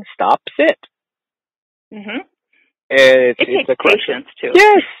again, stop, sit. Mm-hmm. And it takes patience, too.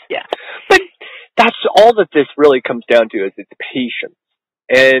 Yes. Yeah. But that's all that this really comes down to is it's patience.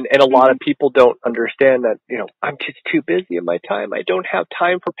 And a lot mm-hmm. of people don't understand that, I'm just too busy in my time. I don't have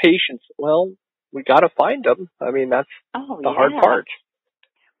time for patience. Well, we got to find them. I mean, that's the hard part.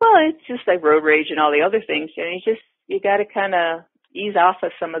 Well, it's just like road rage and all the other things. You got to kind of ease off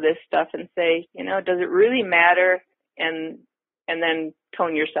of some of this stuff and say, does it really matter? And then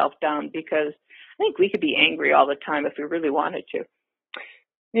tone yourself down, because I think we could be angry all the time if we really wanted to.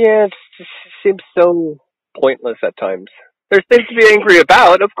 Yeah, it just seems so pointless at times. There's things to be angry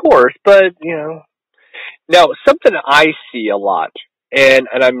about, of course, but, Now, something I see a lot, and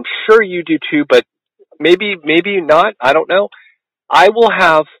I'm sure you do too, but maybe not, I don't know. I will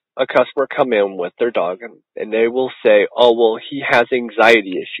have a customer come in with their dog, and they will say, oh, well, he has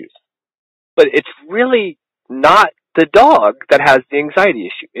anxiety issues. But it's really not the dog that has the anxiety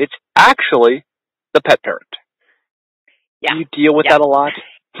issue. It's actually the pet parent. Yeah. Do you deal with that a lot?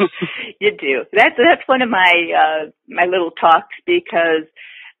 You do. That's one of my my little talks, because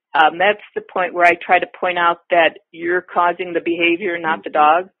that's the point where I try to point out that you're causing the behavior, not the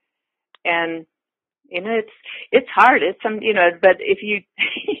dog. And it's hard. It's but if you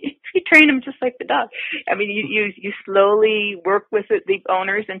you train them just like the dog. I mean, you slowly work with the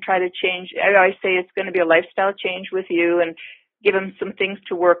owners and try to change. I always say it's going to be a lifestyle change with you, and give them some things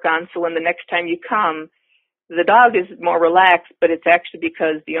to work on. So when the next time you come, the dog is more relaxed, but it's actually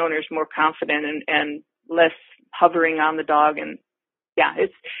because the owner's more confident and less hovering on the dog. And yeah,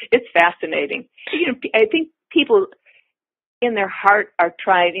 it's fascinating. I think people in their heart are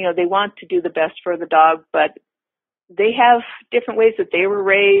trying, they want to do the best for the dog, but they have different ways that they were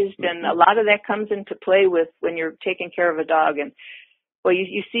raised, and a lot of that comes into play with when you're taking care of a dog. And well,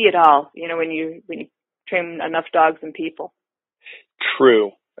 you see it all, when you train enough dogs and people.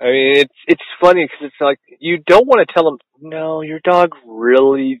 True. I mean, it's funny because it's like, you don't want to tell them, no, your dog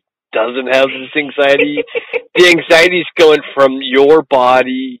really doesn't have this anxiety. The anxiety's going from your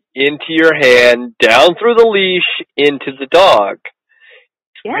body into your hand, down through the leash, into the dog.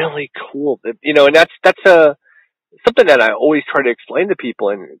 It's really cool. And that's something that I always try to explain to people,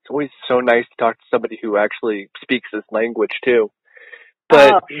 and it's always so nice to talk to somebody who actually speaks this language too.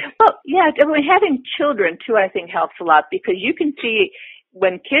 But having children too, I think helps a lot, because you can see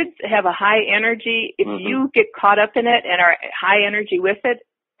when kids have a high energy, if you get caught up in it and are high energy with it,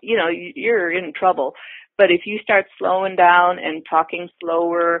 you're in trouble. But if you start slowing down and talking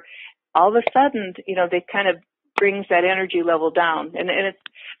slower, all of a sudden, they kind of brings that energy level down. And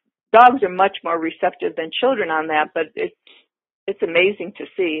dogs are much more receptive than children on that, but it's amazing to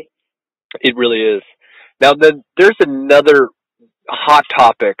see. It really is. Now, then, there's another hot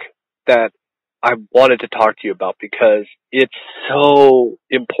topic that I wanted to talk to you about because it's so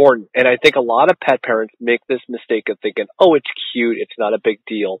important. And I think a lot of pet parents make this mistake of thinking, oh, it's cute, it's not a big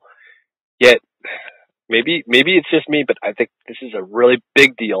deal. Yet, maybe it's just me, but I think this is a really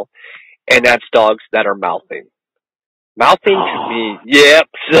big deal. And that's dogs that are mouthing. Mouthing to me, yep,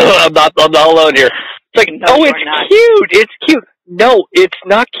 so I'm not alone here. It's like, No, oh, it's cute, it's cute. No, it's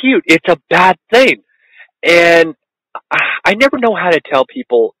not cute. It's a bad thing. And I never know how to tell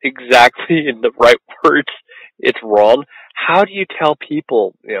people exactly in the right words it's wrong. How do you tell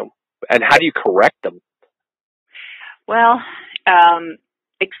people, and how do you correct them? Well,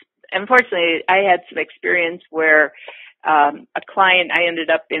 unfortunately, I had some experience where a client, I ended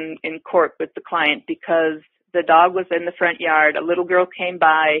up in court with the client because the dog was in the front yard. A little girl came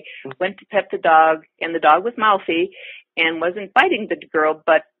by, went to pet the dog, and the dog was mouthy and wasn't biting the girl,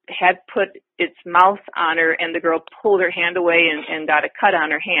 but had put its mouth on her, and the girl pulled her hand away and got a cut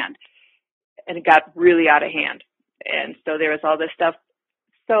on her hand. And it got really out of hand. And so there was all this stuff.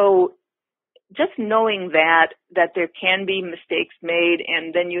 So just knowing that there can be mistakes made,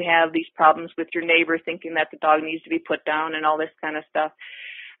 and then you have these problems with your neighbor thinking that the dog needs to be put down and all this kind of stuff.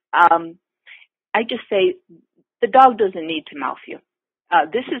 I just say the dog doesn't need to mouth you.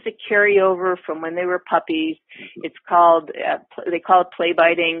 This is a carryover from when they were puppies. It's called, they call it play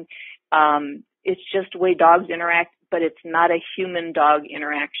biting. It's just the way dogs interact, but it's not a human-dog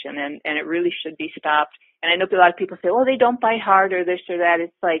interaction, and it really should be stopped. And I know a lot of people say, oh, they don't bite hard or this or that.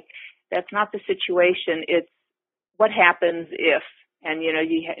 It's like, that's not the situation. It's what happens if. And,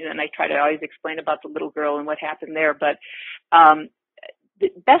 and I try to always explain about the little girl and what happened there. But the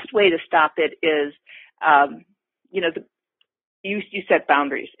best way to stop it is, you set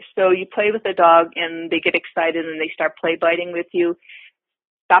boundaries. So you play with the dog and they get excited and they start play biting with you.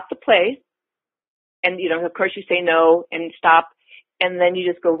 Stop the play. And, of course you say no and stop. And then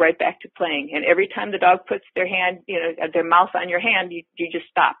you just go right back to playing. And every time the dog puts their hand, their mouth on your hand, you just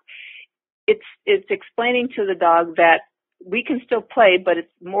stop. It's explaining to the dog that we can still play, but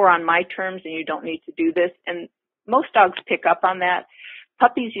it's more on my terms and you don't need to do this. And most dogs pick up on that.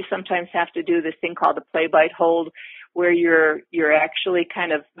 Puppies, you sometimes have to do this thing called a play bite hold, where you're actually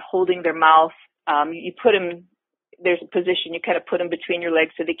kind of holding their mouth. You put them, there's a position, you kind of put them between your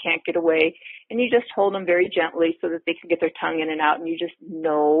legs so they can't get away, and you just hold them very gently so that they can get their tongue in and out, and you just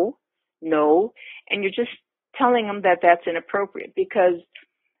no, and you're just telling them that that's inappropriate. Because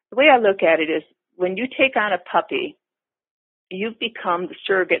the way I look at it is, when you take on a puppy, you've become the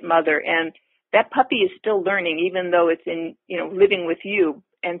surrogate mother, and that puppy is still learning, even though it's in, living with you.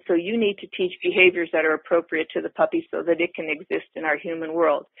 And so you need to teach behaviors that are appropriate to the puppy so that it can exist in our human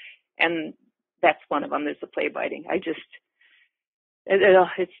world. And that's one of them, is the play biting.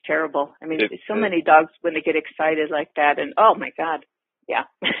 It's terrible. I mean, so many dogs, when they get excited like that, and oh my God, yeah.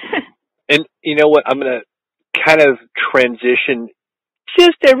 And you know what? I'm going to kind of transition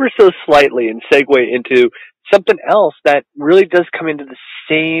just ever so slightly and segue into something else that really does come into the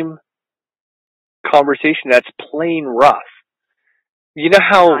same conversation. That's plain rough. You know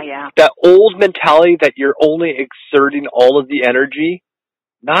how that old mentality that you're only exerting all of the energy?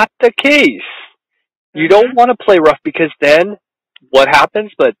 Not the case. You don't want to play rough, because then what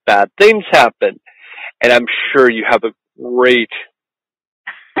happens? But bad things happen. And I'm sure you have a great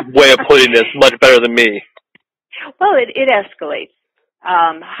way of putting this, much better than me. Well, it escalates.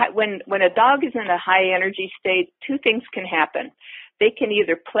 When a dog is in a high energy state, two things can happen. They can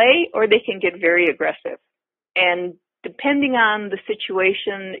either play or they can get very aggressive. And depending on the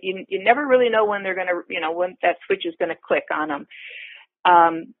situation, you never really know when they're going to, when that switch is going to click on them.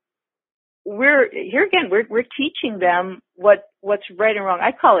 We're teaching them what's right and wrong.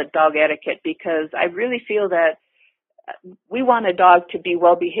 I call it dog etiquette, because I really feel that we want a dog to be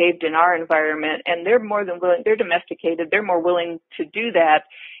well behaved in our environment, and they're more than willing. They're domesticated. They're more willing to do that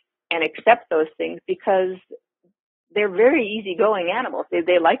and accept those things, because they're very easygoing animals.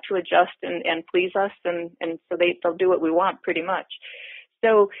 They like to adjust and please us, and so they'll do what we want pretty much.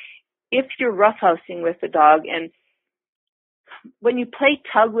 So if you're roughhousing with a dog, and when you play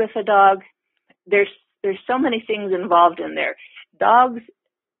tug with a dog, there's so many things involved in there. Dogs,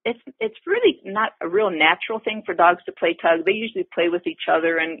 it's really not a real natural thing for dogs to play tug. They usually play with each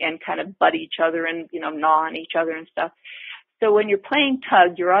other and kind of butt each other and gnaw on each other and stuff. So when you're playing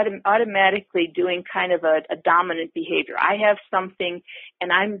tug, you're automatically doing kind of a dominant behavior. I have something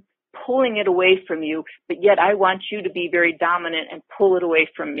and I'm pulling it away from you, but yet I want you to be very dominant and pull it away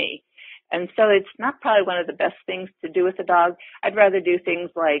from me. And so it's not probably one of the best things to do with a dog. I'd rather do things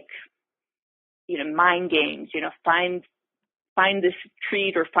like, mind games, find find this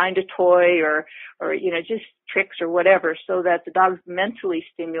treat or find a toy or just tricks or whatever, so that the dog's mentally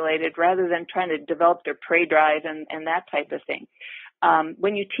stimulated rather than trying to develop their prey drive and that type of thing.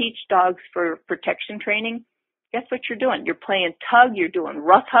 When you teach dogs for protection training, guess what you're doing? You're playing tug, you're doing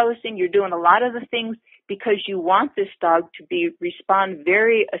roughhousing, you're doing a lot of the things because you want this dog to respond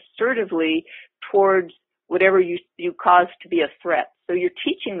very assertively towards whatever you cause to be a threat. So you're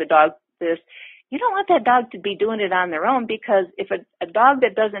teaching the dog this. You don't want that dog to be doing it on their own, because if a dog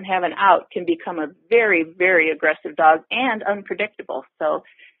that doesn't have an out can become a very, very aggressive dog and unpredictable. So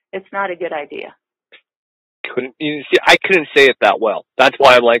it's not a good idea. I couldn't say it that well. That's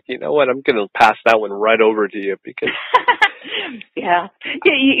why I'm like, you know what, I'm going to pass that one right over to you, because yeah,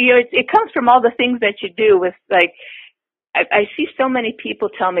 it comes from all the things that you do with, like, I see so many people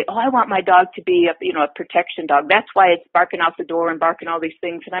tell me, oh, I want my dog to be a protection dog. That's why it's barking out the door and barking all these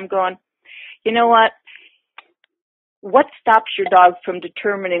things. And I'm going, you know what? What stops your dog from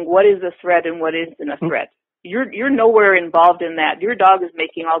determining what is a threat and what isn't a threat? You're nowhere involved in that. Your dog is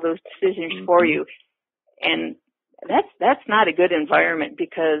making all those decisions for you. And that's not a good environment,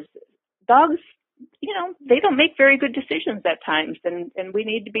 because dogs, they don't make very good decisions at times, and we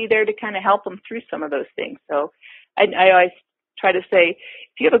need to be there to kind of help them through some of those things. So I always try to say,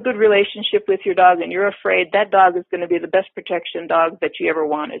 if you have a good relationship with your dog and you're afraid, that dog is going to be the best protection dog that you ever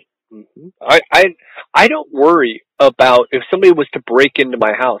wanted. Mm-hmm. I don't worry about if somebody was to break into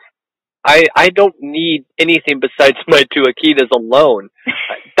my house. I don't need anything besides my two Akitas alone.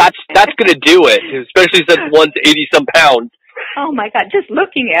 That's going to do it, especially since one's 80-some pounds. Oh my God! Just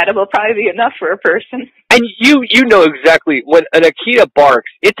looking at it will probably be enough for a person. And you know exactly when an Akita barks,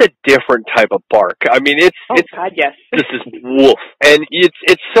 it's a different type of bark. I mean, it's God, yes. This is woof, and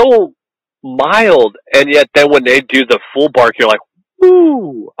it's so mild, and yet then when they do the full bark, you're like,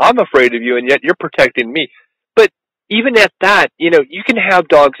 "Ooh, I'm afraid of you," and yet you're protecting me. But even at that, you can have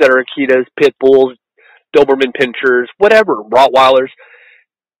dogs that are Akitas, pit bulls, Doberman pinchers, whatever, Rottweilers.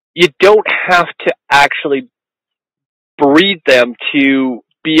 You don't have to actually breed them to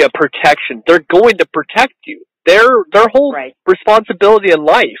be a protection. They're going to protect you. Their whole responsibility in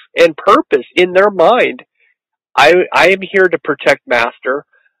life and purpose in their mind, I am here to protect master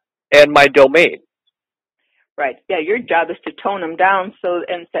and my domain. Right. Yeah, your job is to tone them down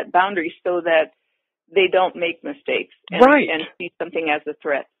and set boundaries so that they don't make mistakes and see something as a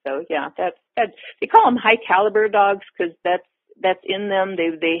threat. So yeah, that's they call them high caliber dogs because that's in them.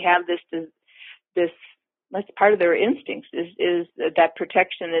 They have this that's part of their instincts is that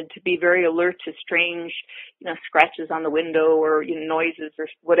protection, and to be very alert to strange, scratches on the window or noises or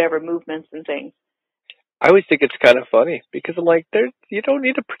whatever, movements and things. I always think it's kind of funny because I'm like, you don't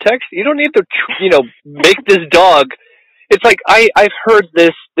need to protect, you don't need to, make this dog. It's like I've heard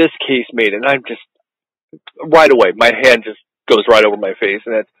this case made, and I'm just right away my hand just goes right over my face,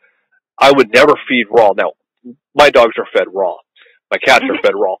 and I would never feed raw. Now my dogs are fed raw, my cats are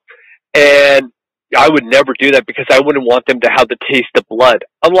fed raw, and I would never do that because I wouldn't want them to have the taste of blood.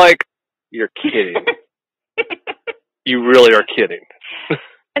 I'm like, you're kidding. You really are kidding.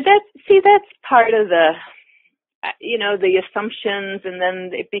 That's part of the, the assumptions, and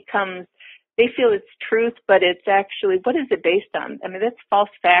then it becomes, they feel it's truth, but it's actually, what is it based on? I mean, that's false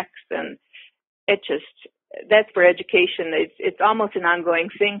facts, and that's for education. It's almost an ongoing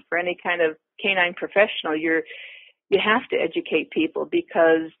thing for any kind of canine professional. You have to educate people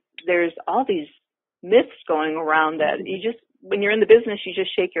because there's all these myths going around that when you're in the business, you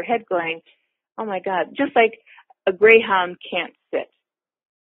just shake your head going, oh my God, just like a greyhound can't sit.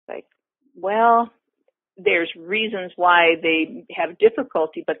 Like, well, there's reasons why they have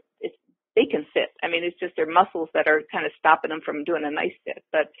difficulty, but they can sit. I mean, it's just their muscles that are kind of stopping them from doing a nice sit.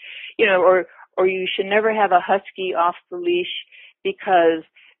 But, or you should never have a husky off the leash because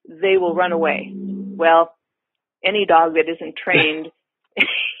they will run away. Well, any dog that isn't trained.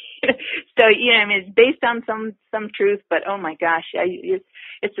 So, I mean, it's based on some truth, but oh my gosh,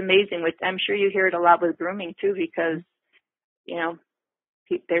 it's amazing. I'm sure you hear it a lot with grooming too, because,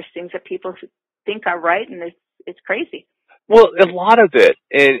 there's things that people think are right, and it's crazy. Well, a lot of it,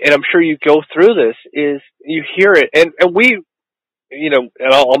 and I'm sure you go through this, is you hear it, and we, and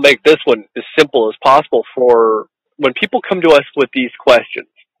I'll make this one as simple as possible for when people come to us with these questions.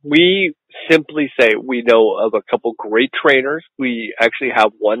 We simply say we know of a couple great trainers. We actually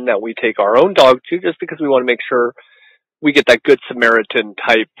have one that we take our own dog to just because we want to make sure we get that good Samaritan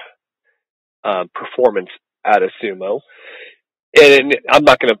type performance at a sumo. And I'm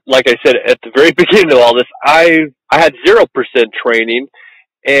not going to, like I said at the very beginning of all this, I had 0% training,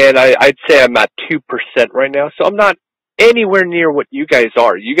 and I'd say I'm at 2% right now. So I'm not anywhere near what you guys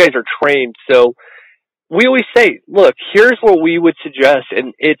are. You guys are trained. So we always say, look, here's what we would suggest,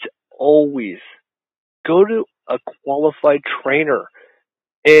 and it's always go to a qualified trainer.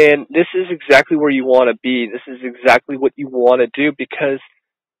 And this is exactly where you want to be. This is exactly what you want to do, because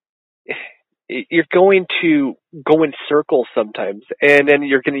you're going to go in circles sometimes, and then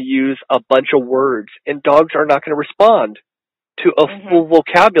you're going to use a bunch of words, and dogs are not going to respond to a full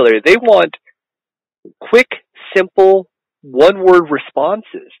vocabulary. They want quick, simple, one-word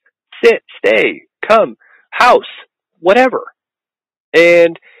responses. Sit, stay, come, house, whatever.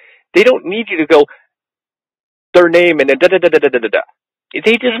 And they don't need you to go their name and then da-da-da-da-da-da-da.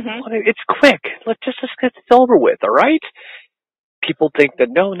 They just want it. It's quick. Let's get this over with, all right? People think that,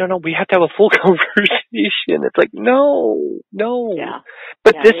 no, we have to have a full conversation. It's like, no. Yeah.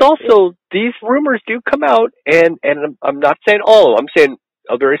 But these rumors do come out, and I'm not saying all, I'm saying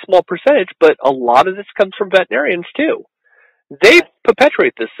a very small percentage, but a lot of this comes from veterinarians too. They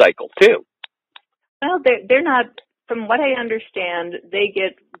perpetuate this cycle too. Well, they're not, from what I understand, they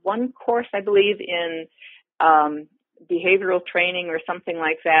get one course, I believe, in behavioral training or something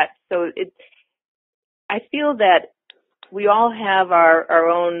like that. So I feel that we all have our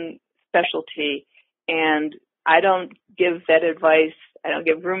own specialty, and I don't give vet advice. I don't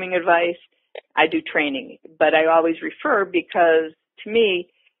give grooming advice. I do training, but I always refer, because to me,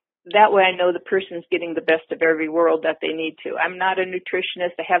 that way I know the person's getting the best of every world that they need to. I'm not a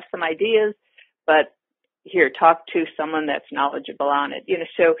nutritionist. I have some ideas, but here, talk to someone that's knowledgeable on it.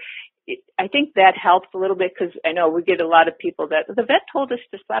 So I think that helps a little bit, because I know we get a lot of people that the vet told us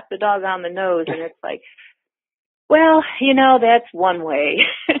to slap the dog on the nose, and it's like, well, that's one way.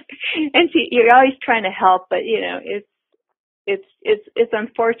 And see, you're always trying to help, but it's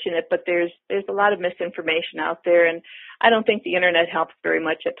unfortunate, but there's a lot of misinformation out there, and I don't think the internet helps very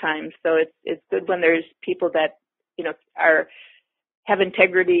much at times. So it's good when there's people that have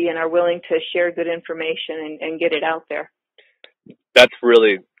integrity and are willing to share good information and get it out there. That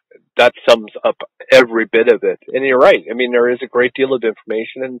sums up every bit of it. And you're right. I mean, there is a great deal of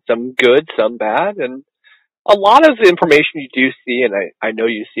information, and some good, some bad, and a lot of the information you do see, and I know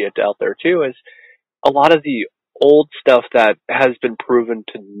you see it out there too, is a lot of the old stuff that has been proven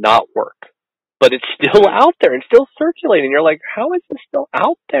to not work, but it's still out there and still circulating. You're like, how is this still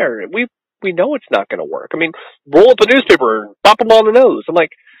out there? We know it's not going to work. I mean, roll up a newspaper and pop them on the nose. I'm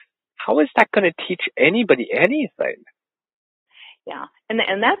like, how is that going to teach anybody anything? Yeah, and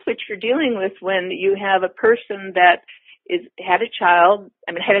that's what you're dealing with when you have a person that had a child.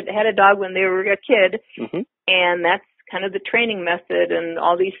 I mean, had a dog when they were a kid, and that's kind of the training method and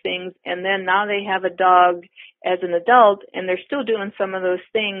all these things. And then now they have a dog as an adult, and they're still doing some of those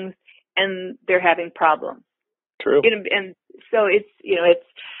things, and they're having problems. True. And so it's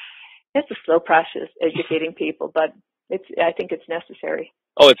a slow process educating people, but I think it's necessary.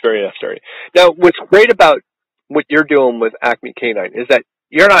 Oh, it's very necessary. Now, what's great about what you're doing with Acme Canine is that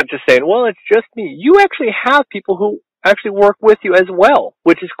you're not just saying, well, it's just me. You actually have people who actually work with you as well,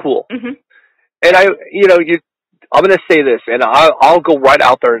 which is cool. And I'm going to say this, and I'll go right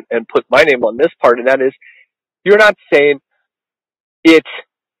out there and put my name on this part, and that is, you're not saying it's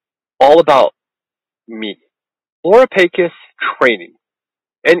all about me. Laura Pakis training.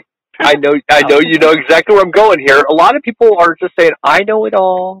 And I know you know exactly where I'm going here. A lot of people are just saying, I know it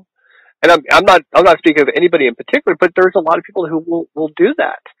all. And I'm not speaking of anybody in particular, but there's a lot of people who will do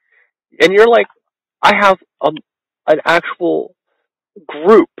that. And you're like, I have an actual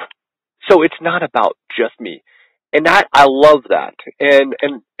group. So it's not about just me. And that, I love that. And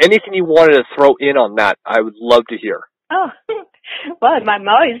anything you wanted to throw in on that, I would love to hear. Oh, well, I'm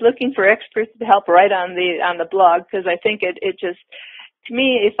always looking for experts to help write on the blog, because I think it just, to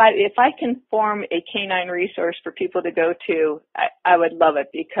me, if I can form a canine resource for people to go to, I would love it,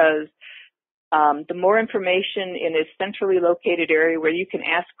 because the more information in a centrally located area where you can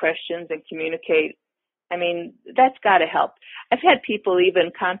ask questions and communicate, I mean, that's got to help. I've had people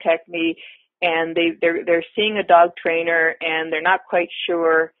even contact me, and they're seeing a dog trainer and they're not quite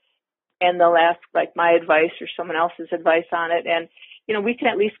sure, and they'll ask like my advice or someone else's advice on it, and we can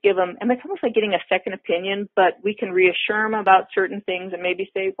at least give them, and it's almost like getting a second opinion, but we can reassure them about certain things and maybe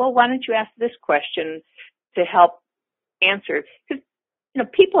say, well, why don't you ask this question to help answer? Because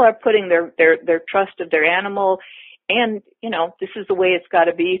people are putting their trust of their animal, and this is the way it's got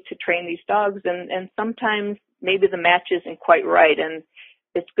to be to train these dogs, and sometimes maybe the match isn't quite right, and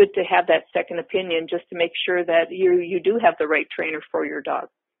it's good to have that second opinion just to make sure that you do have the right trainer for your dog.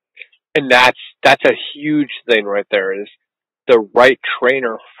 And that's a huge thing right there, is the right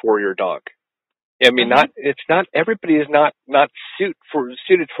trainer for your dog. I mean, everybody is not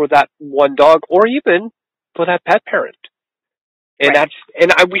suited for that one dog, or even for that pet parent.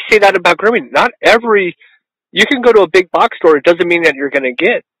 And we say that about grooming. Not every, you can go to a big box store. It doesn't mean that you're going to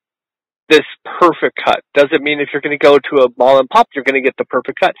get this perfect cut. Doesn't mean if you're going to go to a mall and pop, you're going to get the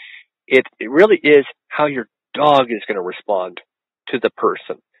perfect cut. It really is how your dog is going to respond to the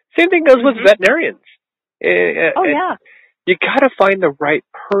person. Same thing goes with veterinarians. Oh, yeah. You got to find the right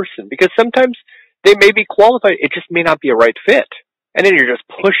person, because sometimes they may be qualified. It just may not be a right fit. And then you're just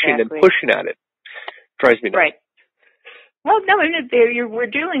pushing and pushing at it. Drives me nuts. Right. Well, no, we're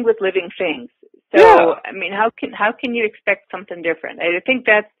dealing with living things. So, Yeah. I mean, how can you expect something different? I think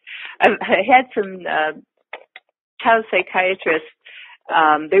I had some child psychiatrists.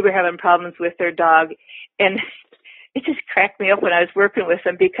 They were having problems with their dog, and it just cracked me up when I was working with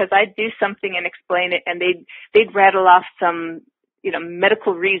them, because I'd do something and explain it, and they'd rattle off some,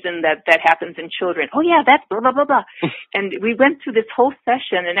 medical reason that happens in children. Oh yeah, that's blah blah blah blah. And we went through this whole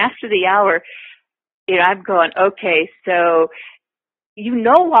session, and after the hour, I'm going, okay, so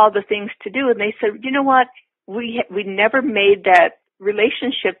all the things to do. And they said, you know what? We never made that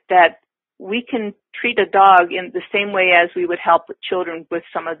relationship that we can treat a dog in the same way as we would help children with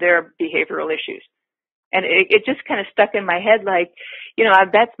some of their behavioral issues. And it just kind of stuck in my head, like,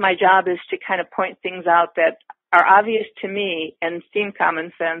 that's my job, is to kind of point things out that are obvious to me and seem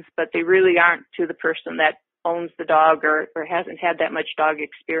common sense, but they really aren't to the person that owns the dog or hasn't had that much dog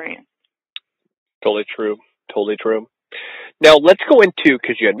experience. Totally true. Totally true. Now let's go into,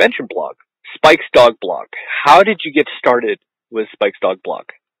 because you had mentioned blog, Spike's Dog Blog. How did you get started with Spike's Dog Blog?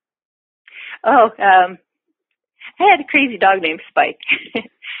 Oh, I had a crazy dog named Spike.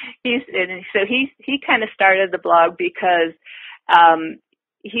 He kind of started the blog because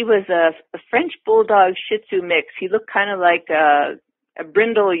he was a French Bulldog Shih Tzu mix. He looked kind of like a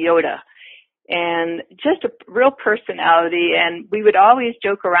brindle Yoda, and just a real personality. And we would always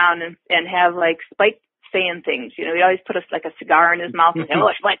joke around and have like Spike saying things. He'd always put like a cigar in his mouth and say,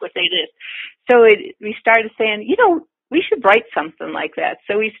 "Oh, Spike would say this." So we started saying, we should write something like that.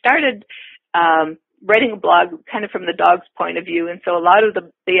 So we started writing a blog kind of from the dog's point of view. And so a lot of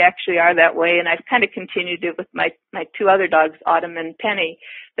they actually are that way. And I've kind of continued it with my two other dogs, Autumn and Penny,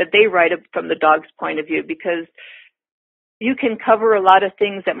 that they write it from the dog's point of view, because you can cover a lot of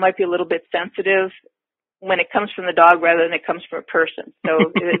things that might be a little bit sensitive when it comes from the dog rather than it comes from a person.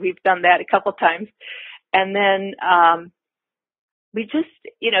 So we've done that a couple times. And then we just,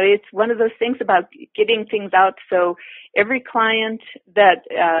 it's one of those things about getting things out. So every client that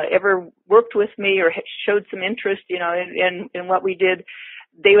ever worked with me or showed some interest, in what we did,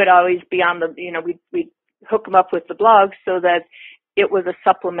 they would always be on the, we'd hook them up with the blog so that it was a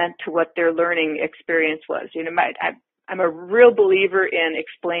supplement to what their learning experience was. I'm a real believer in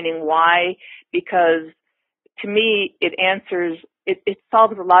explaining why, because to me, it answers, it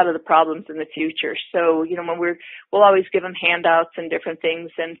solves a lot of the problems in the future. So, when we'll always give them handouts and different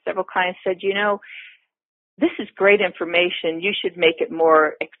things. And several clients said, this is great information. You should make it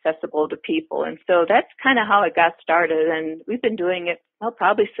more accessible to people. And so that's kind of how it got started. And we've been doing it,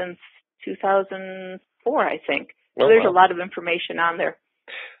 probably since 2004, I think. So there's a lot of information on there.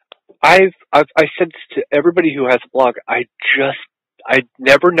 I said to everybody who has a blog, I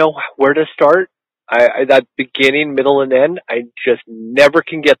never know where to start. That beginning, middle, and end, I just never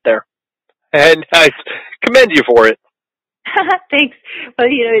can get there. And I commend you for it. Thanks. Well,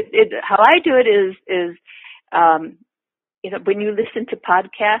 how I do it is, when you listen to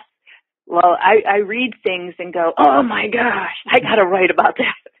podcasts, well, I read things and go, oh my gosh, I got to write about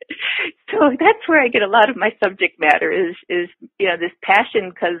that. So that's where I get a lot of my subject matter is this passion,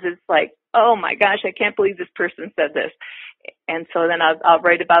 because it's like, oh my gosh, I can't believe this person said this. And so then I'll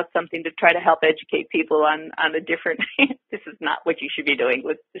write about something to try to help educate people on a different, this is not what you should be doing.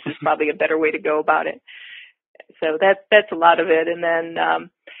 This is probably a better way to go about it. So that's a lot of it. And then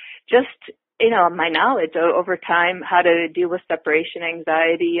just, my knowledge over time, how to deal with separation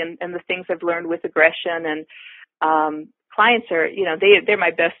anxiety and the things I've learned with aggression. And clients are, they're my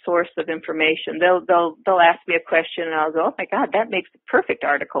best source of information. They'll ask me a question and I'll go, oh my God, that makes the perfect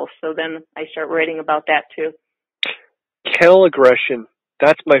article. So then I start writing about that too. Kennel aggression,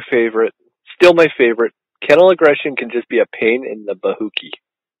 that's my favorite. Still my favorite. Kennel aggression can just be a pain in the bahookie.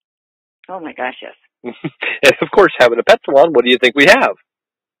 Oh my gosh, yes. And of course, having a pet salon, what do you think we have?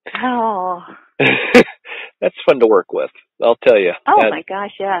 Oh. That's fun to work with, I'll tell you. Oh my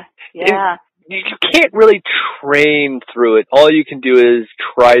gosh, yeah. Yeah. You can't really train through it. All you can do is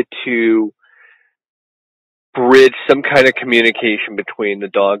try to bridge some kind of communication between the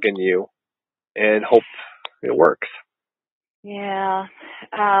dog and you and hope it works. Yeah.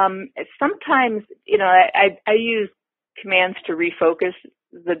 Sometimes, I use commands to refocus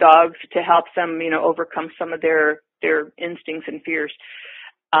the dogs to help them, overcome some of their their instincts and fears.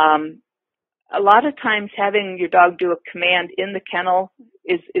 A lot of times having your dog do a command in the kennel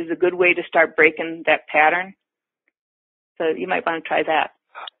is a good way to start breaking that pattern. So you might want to try that.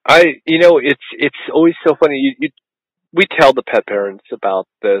 It's always so funny. We tell the pet parents about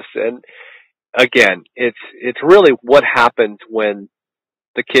this, and again, it's really what happens when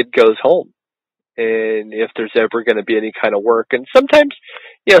the kid goes home, and if there's ever going to be any kind of work. And sometimes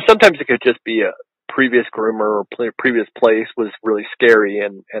it could just be a previous groomer or previous place was really scary,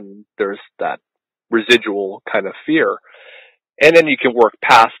 and there's that residual kind of fear, and then you can work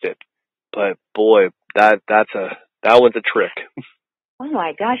past it. But boy, that one's a trick. Oh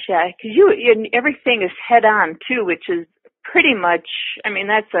my gosh, yeah, because everything is head on too, which is pretty much, I mean,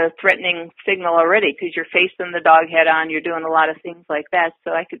 that's a threatening signal already because you're facing the dog head on, you're doing a lot of things like that,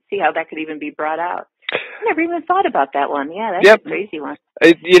 so I could see how that could even be brought out. I never even thought about that one. Yeah, that's a crazy one.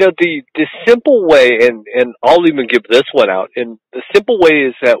 The simple way, and I'll even give this one out, and the simple way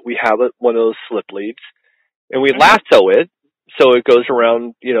is that we have one of those slip leads, and we lasso it so it goes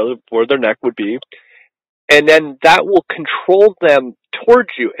around, where their neck would be, and then that will control them towards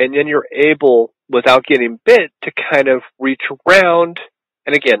you, and then you're able, without getting bit, to kind of reach around.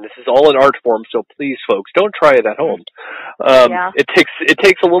 And again, this is all in art form, so please, folks, don't try it at home. It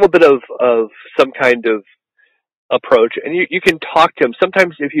takes a little bit of some kind of approach, and you can talk to them.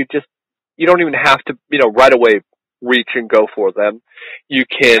 Sometimes if you don't even have to, right away reach and go for them. You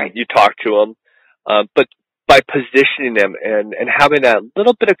talk to them, but by positioning them and having that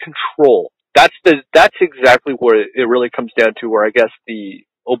little bit of control, that's exactly where it really comes down to, where I guess the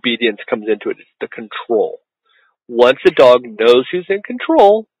obedience comes into it. It's the control. Once a dog knows who's in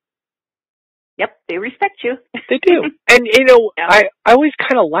control, yep, they respect you. They do. And, I always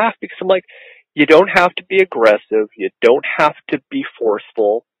kind of laugh because I'm like, you don't have to be aggressive. You don't have to be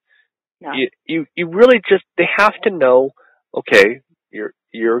forceful. No. You really just, they have to know, okay,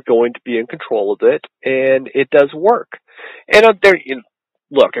 you're going to be in control of it, and it does work. And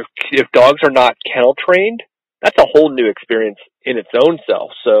look, if dogs are not kennel trained, that's a whole new experience in its own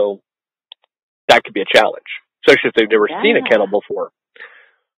self. So that could be a challenge, especially if they've never seen a kennel before.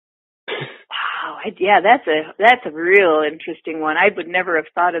 Wow, that's a real interesting one. I would never have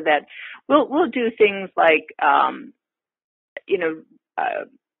thought of that. We'll do things like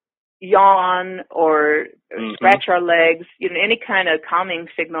yawn or scratch our legs, any kind of calming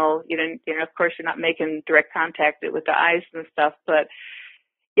signal. Of course, you're not making direct contact with the eyes and stuff, but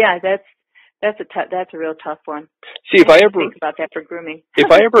yeah, that's a real tough one. See, if I ever think about that for grooming,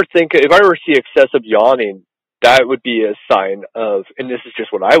 if I ever see excessive yawning, that would be a sign of, and this is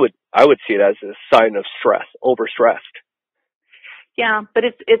just what I would see it as, a sign of stress, overstressed. Yeah, but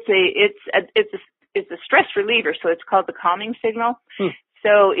it's a stress reliever, so it's called the calming signal.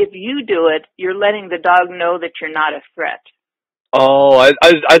 So if you do it, you're letting the dog know that you're not a threat. Oh, I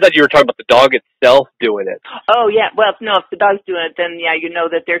thought you were talking about the dog itself doing it. Oh, yeah. Well, no, if the dog's doing it, then, yeah, you know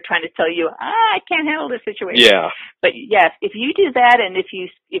that they're trying to tell you, I can't handle this situation. Yeah. But, yes, if you do that, and if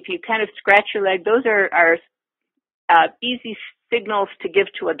you kind of scratch your leg, those are easy signals to give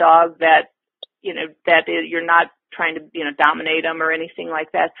to a dog that, you're not trying to, dominate them or anything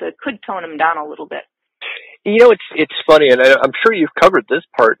like that. So it could tone them down a little bit. It's funny, and I'm sure you've covered this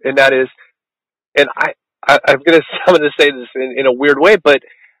part, and that is, and I'm going to say this in a weird way, but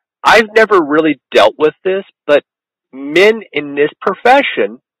I've never really dealt with this, but men in this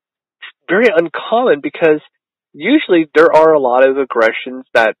profession, it's very uncommon because usually there are a lot of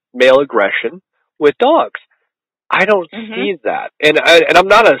male aggression with dogs. I don't see that. And I'm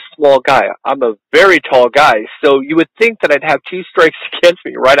not a small guy. I'm a very tall guy, so you would think that I'd have two strikes against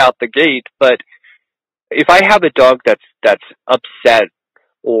me right out the gate, but if I have a dog that's upset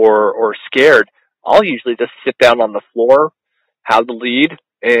or scared, I'll usually just sit down on the floor, have the lead,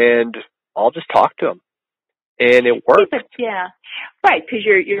 and I'll just talk to him, and it works. Yeah, right. Because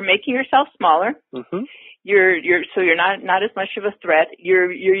you're making yourself smaller. You're not as much of a threat.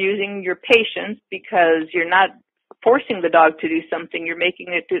 You're using your patience because you're not forcing the dog to do something. You're making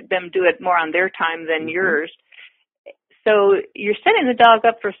them do it more on their time than yours. So you're setting the dog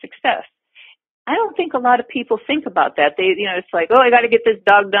up for success. I don't think a lot of people think about that. They, it's like, oh, I got to get this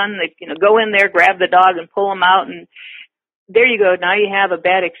dog done. They, go in there, grab the dog, and pull him out, and there you go. Now you have a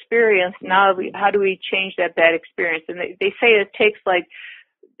bad experience. Now, how do we change that bad experience? And they say it takes like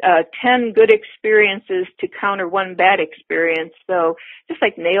 10 good experiences to counter one bad experience. So just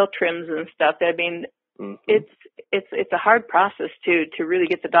like nail trims and stuff. I mean, it's a hard process to really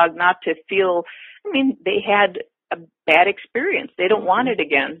get the dog not to feel. I mean, they had a bad experience. They don't want it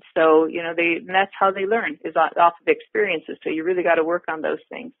again. So, and that's how they learn, is off of experiences. So you really got to work on those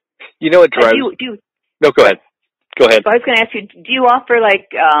things. It drives... No, go ahead. Go ahead. So I was going to ask you, do you offer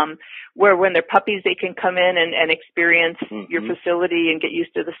where when they're puppies they can come in and experience your facility and get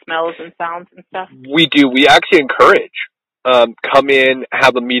used to the smells and sounds and stuff? We do. We actually encourage come in,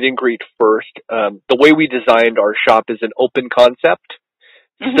 have a meet and greet first. The way we designed our shop is an open concept,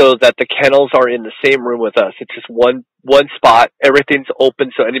 so that the kennels are in the same room with us. It's just one spot. Everything's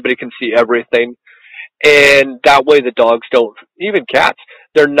open, so anybody can see everything. And that way the dogs don't, even cats,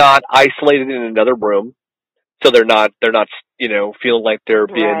 they're not isolated in another room. So they're not, feeling like they're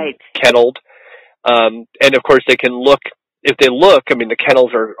being kenneled. And of course they can look, if they look, I mean, the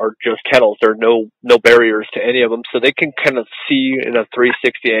kennels are just kennels. There are no barriers to any of them. So they can kind of see in a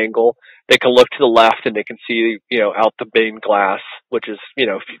 360 angle. They can look to the left and they can see, out the main glass, which is,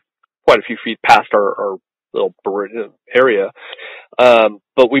 quite a few feet past our little area.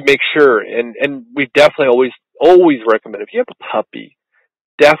 But we make sure, and we definitely always recommend, if you have a puppy,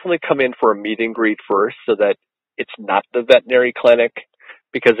 definitely come in for a meet and greet first so that it's not the veterinary clinic,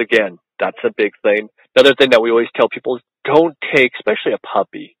 because again, that's a big thing. Another thing that we always tell people is don't take, especially a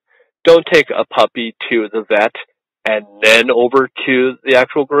puppy, don't take a puppy to the vet and then over to the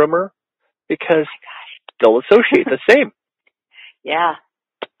actual groomer, because they'll associate the same. Yeah.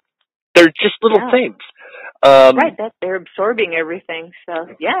 They're just little things. That they're absorbing everything. So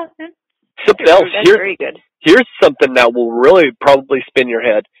yeah. Something else. That's very good. Here's something that will really probably spin your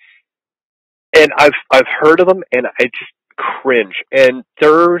head. And I've heard of them and I just cringe. And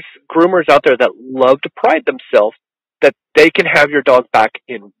there's groomers out there that love to pride themselves that they can have your dog back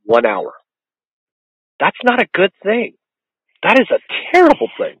in 1 hour. That's not a good thing. That is a terrible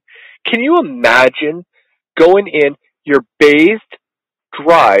thing. Can you imagine going in, you're bathed,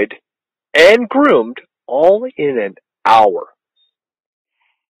 dried, and groomed all in an hour?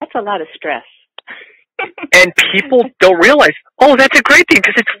 That's a lot of stress. And people don't realize, oh, that's a great thing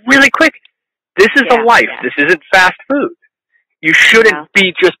because it's really quick. This is a life. Yeah. This isn't fast food. You shouldn't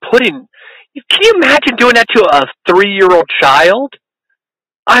be just putting... Can you imagine doing that to a 3-year-old child?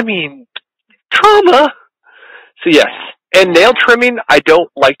 I mean, trauma. So yes. And nail trimming, I don't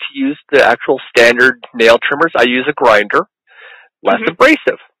like to use the actual standard nail trimmers. I use a grinder, less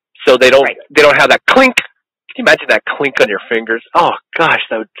abrasive. So they don't have that clink. Can you imagine that clink on your fingers? Oh gosh,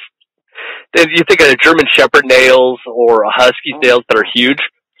 that would... You think of the German Shepherd nails or a Husky nails that are huge?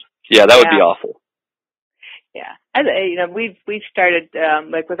 Yeah, that would be awful. Yeah, we've started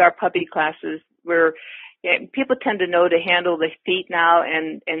with our puppy classes where people tend to know to handle the feet now,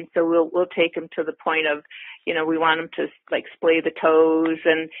 and so we'll take them to the point of, we want them to splay the toes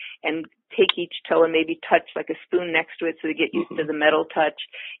and take each toe and maybe touch like a spoon next to it so they get used to the metal touch.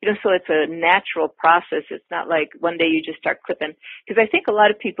 So it's a natural process. It's not like one day you just start clipping. Because I think a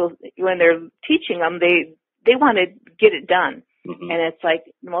lot of people, when they're teaching them, they want to get it done. And it's like,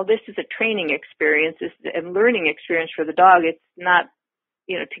 well, this is a training experience, this is a learning experience for the dog. It's not,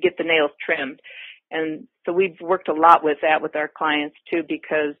 to get the nails trimmed. And so we've worked a lot with that with our clients too,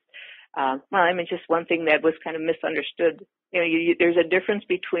 because, just one thing that was kind of misunderstood. There's a difference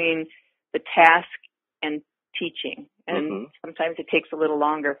between the task and teaching, and sometimes it takes a little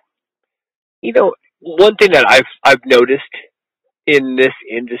longer. One thing that I've noticed in this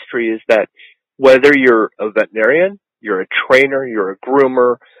industry is that whether you're a veterinarian, you're a trainer, you're a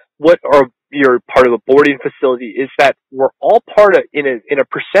groomer, or you're part of a boarding facility, is that we're all part of in a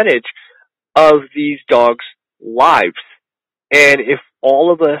percentage of these dogs' lives. And if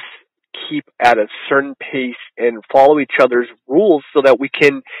all of us keep at a certain pace and follow each other's rules so that we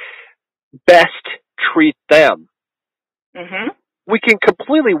can best treat them, we can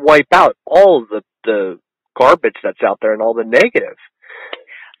completely wipe out all of the garbage that's out there and all the negative.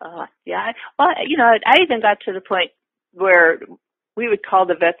 I even got to the point where we would call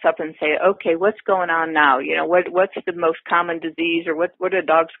the vets up and say, okay, what's going on now? What's the most common disease, or what are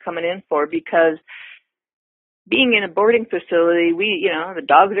dogs coming in for? Because being in a boarding facility, the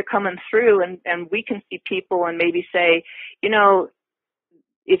dogs are coming through and we can see people and maybe say,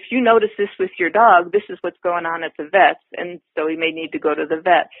 if you notice this with your dog, this is what's going on at the vet, and so we may need to go to the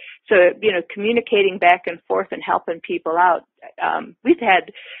vet. So, communicating back and forth and helping people out. We've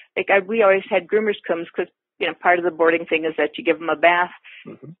had, we always had groomers come because, part of the boarding thing is that you give them a bath.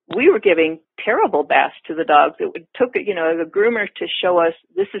 We were giving terrible baths to the dogs. It took, a groomer to show us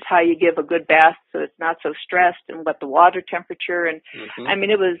this is how you give a good bath so it's not so stressed, and what the water temperature. And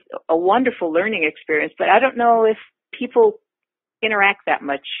it was a wonderful learning experience, but I don't know if people interact that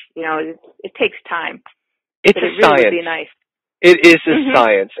much. It takes time. It's but a it really science. would be nice. It is a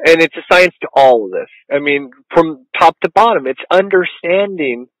science, and it's a science to all of this. From top to bottom, it's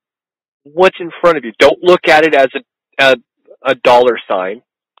understanding what's in front of you. Don't look at it as a dollar sign.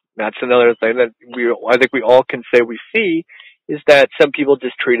 That's another thing that I think we all can say we see is that some people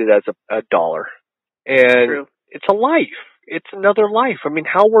just treat it as a dollar. And True. it's a life. It's another life. I mean,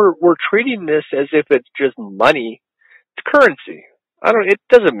 how we're treating this as if it's just money. It's currency. It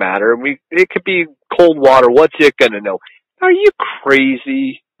doesn't matter. It could be cold water. What's it gonna know? Are you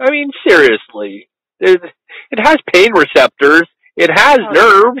crazy? I mean, seriously. It has pain receptors. It has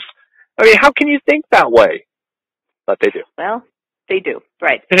nerves. I mean, how can you think that way? But they do. Well, they do,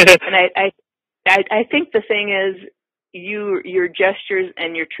 right. And I think the thing is your gestures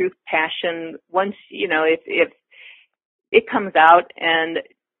and your true passion, once, if it comes out, and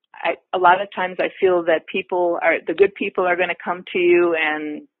a lot of times I feel that the good people are going to come to you,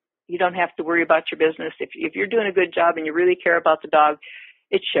 and you don't have to worry about your business. If you're doing a good job and you really care about the dog,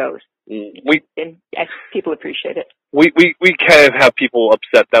 it shows. And people appreciate it. We kind of have people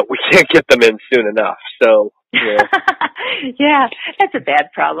upset that we can't get them in soon enough. So, yeah. Yeah, that's a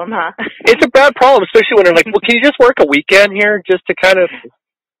bad problem, huh? It's a bad problem, especially when they're like, well, can you just work a weekend here just to kind of,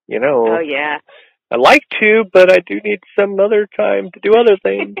 Oh, yeah. I like to, but I do need some other time to do other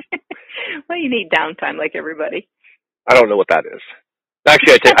things. Well, you need downtime like everybody. I don't know what that is.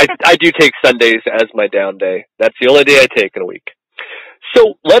 Actually, I do take Sundays as my down day. That's the only day I take in a week.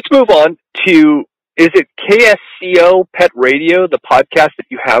 So let's move on to, is it KSCO Pet Radio, the podcast that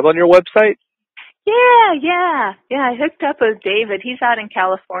you have on your website? Yeah. I hooked up with David. He's out in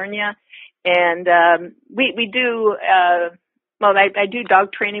California, and we do. I do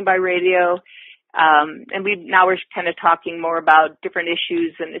dog training by radio, and now we're kind of talking more about different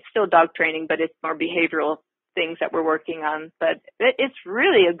issues, and it's still dog training, but it's more behavioral things that we're working on. But it's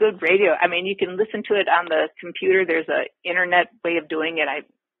really a good radio. I mean, you can listen to it on the computer. There's a internet way of doing it.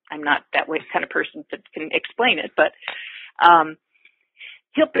 I'm not that way kind of person that can explain it, but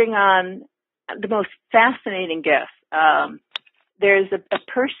he'll bring on the most fascinating guests. There's a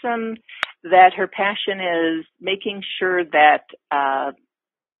person that her passion is making sure that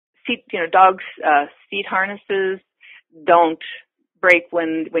dogs' seat harnesses don't break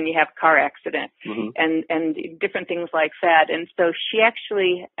when you have a car accident, and different things like that. And so she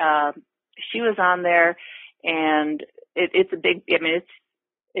actually she was on there, and it's a big. I mean,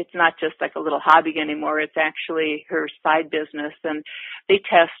 it's not just like a little hobby anymore. It's actually her side business, and they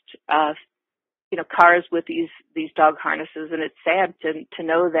test cars with these dog harnesses, and it's sad to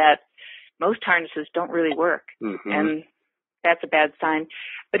know that most harnesses don't really work, and that's a bad sign.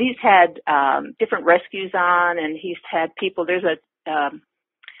 But he's had different rescues on, and he's had people. There's I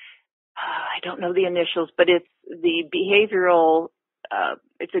don't know the initials, but it's the behavioral.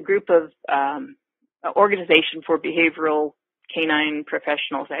 It's a group of organization for behavioral canine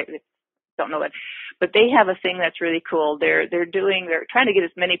professionals. I don't know it, but they have a thing that's really cool. They're trying to get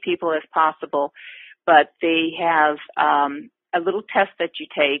as many people as possible, but they have a little test that you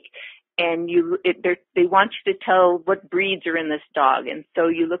take, and they want you to tell what breeds are in this dog. And so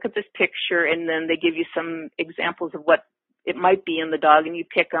you look at this picture, and then they give you some examples of what it might be in the dog, and you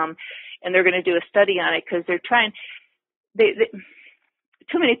pick them, and they're going to do a study on it because they're trying.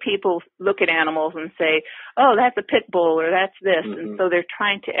 Too many people look at animals and say, oh, that's a pit bull or that's this. And so they're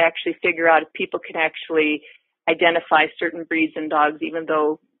trying to actually figure out if people can actually identify certain breeds in dogs, even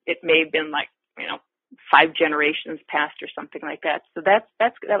though it may have been 5 generations past or something like that. So that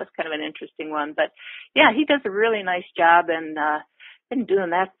was kind of an interesting one. But yeah, he does a really nice job, and been doing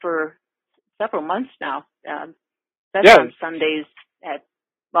that for several months now. That's on Sundays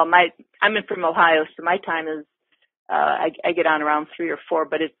I'm in from Ohio, so my time is, I get on around 3 or 4,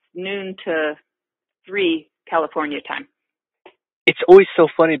 but it's noon to 3 California time. It's always so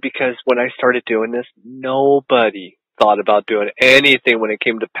funny because when I started doing this, nobody thought about doing anything when it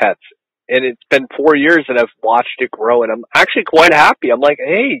came to pets. And it's been 4 years and I've watched it grow, and I'm actually quite happy. I'm like,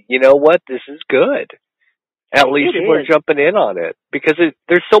 hey, you know what? This is good. At least people are jumping in on it because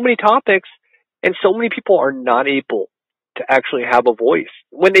there's so many topics, and so many people are not able to actually have a voice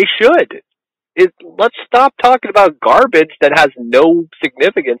when they should. Let's stop talking about garbage that has no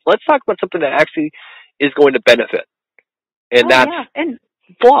significance. Let's talk about something that actually is going to benefit. And and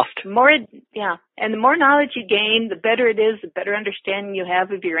lost. And the more knowledge you gain, the better it is, the better understanding you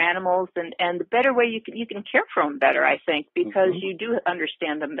have of your animals, and the better way you can care for them better, I think, because you do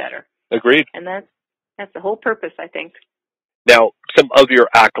understand them better. Agreed. And that's the whole purpose, I think. Now, some of your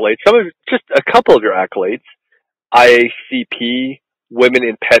accolades, just a couple of your accolades, IACP, Women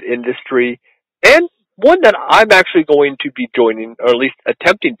in Pet Industry, and one that I'm actually going to be joining, or at least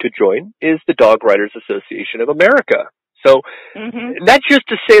attempting to join, is the Dog Writers Association of America. So that's just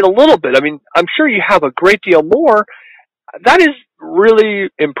to say it a little bit. I mean, I'm sure you have a great deal more. That is really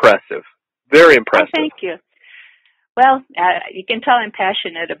impressive. Very impressive. Oh, thank you. Well, you can tell I'm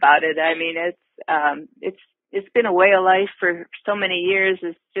passionate about it. I mean, it's been a way of life for so many years.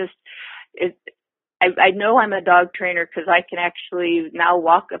 It's just, I know I'm a dog trainer because I can actually now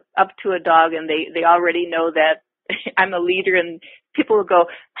walk up to a dog and they already know that I'm a leader, and people will go,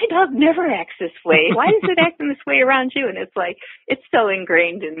 my dog never acts this way. Why is it acting this way around you? And it's like, it's so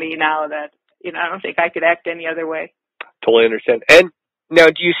ingrained in me now that, I don't think I could act any other way. Totally understand. And now,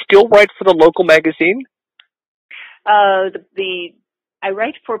 do you still write for the local magazine? I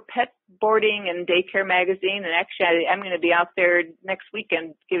write for Pet Boarding and Daycare magazine, and actually I'm going to be out there next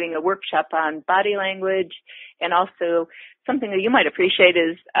weekend giving a workshop on body language, and also something that you might appreciate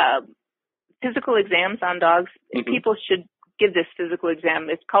is physical exams on dogs. Mm-hmm. People should give this physical exam.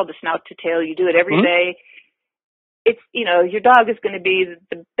 It's called the snout to tail. You do it every day. It's, your dog is going to be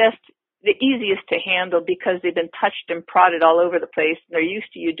the easiest to handle because they've been touched and prodded all over the place, and they're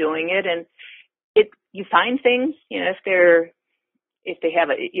used to you doing it. And you find things, if they have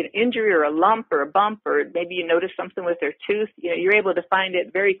an injury or a lump or a bump, or maybe you notice something with their tooth, you're able to find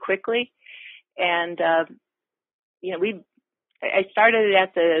it very quickly. And, I started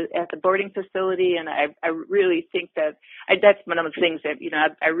at the boarding facility, and I really think that that's one of the things that,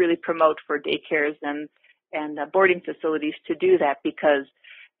 I really promote for daycares and boarding facilities to do that, because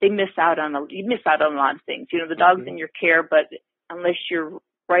you miss out on a lot of things. The dog's in your care, but unless you're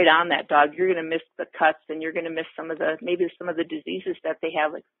right on that dog, you're going to miss the cuts, and you're going to miss some of the diseases that they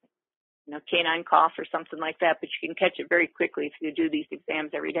have, like, canine cough or something like that. But you can catch it very quickly if you do these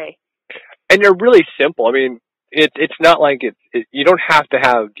exams every day. And they're really simple. I mean, it's not like you don't have to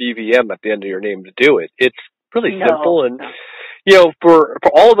have DVM at the end of your name to do it. It's really simple. And for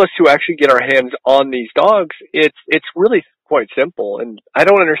all of us who actually get our hands on these dogs, it's really quite simple. And I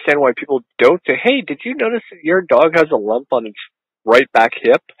don't understand why people don't say, hey, did you notice that your dog has a lump on its right back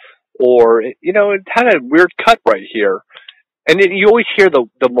hip, or it had a weird cut right here? And you always hear the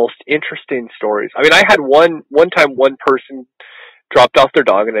most interesting stories. I mean, I had one time one person dropped off their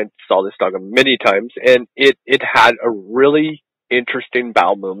dog, and I saw this dog many times, and it had a really interesting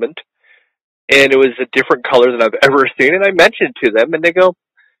bowel movement, and it was a different color than I've ever seen. And I mentioned it to them, and they go,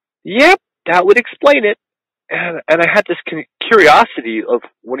 yep, that would explain it. And I had this curiosity of,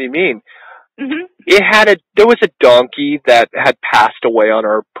 what do you mean? Mm-hmm. There was a donkey that had passed away on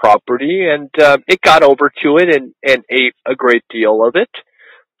our property, and it got over to it and ate a great deal of it.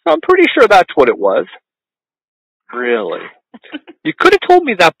 So I'm pretty sure that's what it was. Really? You could have told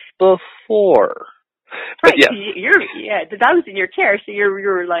me that before. Right. But the dog was in your care, so you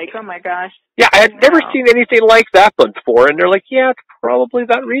were like, oh my gosh. Yeah, I had never seen anything like that before, and they're like, yeah, it's probably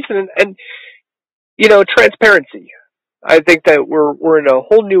that reason. And transparency. I think that we're in a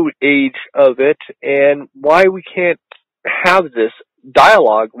whole new age of it, and why we can't have this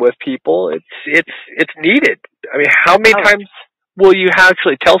dialogue with people, it's needed. I mean, how many times will you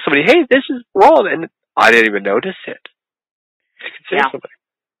actually tell somebody, hey, this is wrong, and I didn't even notice it? Yeah.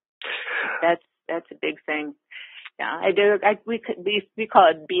 That's a big thing. Yeah, I do. We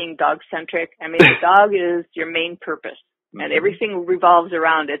call it being dogcentric. I mean, the dog is your main purpose, and everything revolves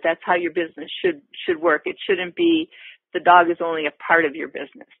around it. That's how your business should work. It shouldn't be the dog is only a part of your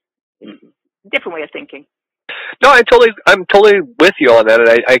business. Different way of thinking. No, I'm totally with you on that, and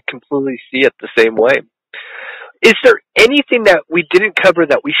I completely see it the same way. Is there anything that we didn't cover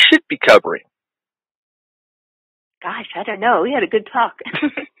that we should be covering? Gosh, I don't know. We had a good talk.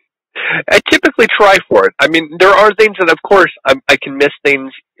 I typically try for it. I mean, there are things that, of course, I can miss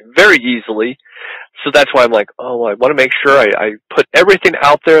things very easily. So that's why I'm like, I want to make sure I put everything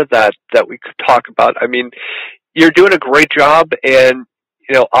out there that we could talk about. I mean, you're doing a great job, and,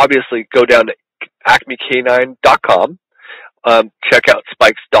 obviously go down to acmecanine.com. Check out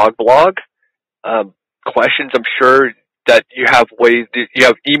Spike's dog blog. Questions, I'm sure that you have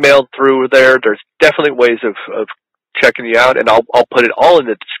emailed through there. There's definitely ways of checking you out, and I'll put it all in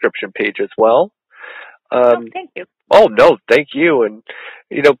the description page as well. Thank you. Oh, no, thank you. And,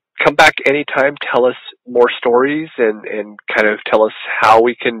 come back anytime, tell us more stories, and kind of tell us how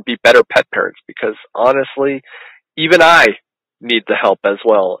we can be better pet parents, because honestly, even I need the help as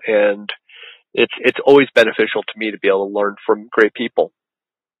well. And it's always beneficial to me to be able to learn from great people.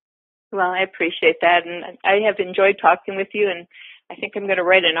 Well, I appreciate that, and I have enjoyed talking with you, and I think I'm going to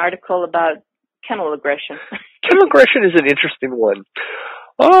write an article about kennel aggression. Kennel aggression is an interesting one.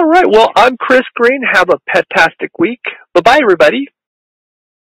 All right. Well, I'm Chris Green. Have a pet-tastic week. Bye-bye, everybody.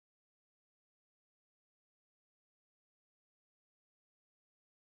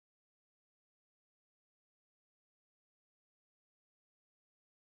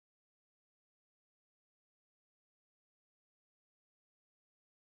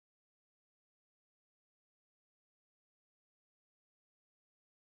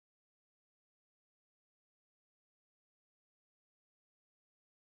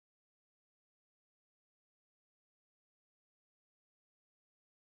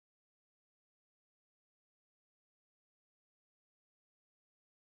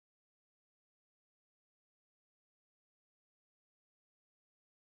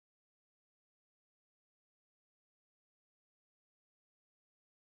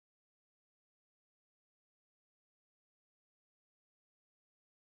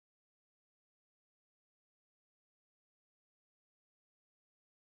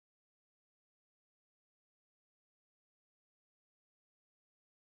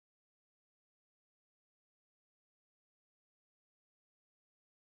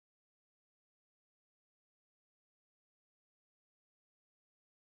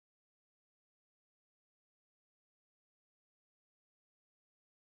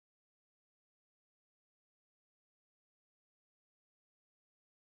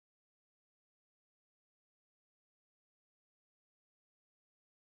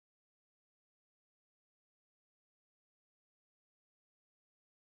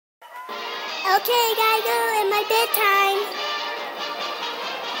 Okay, gotta go in my bedtime.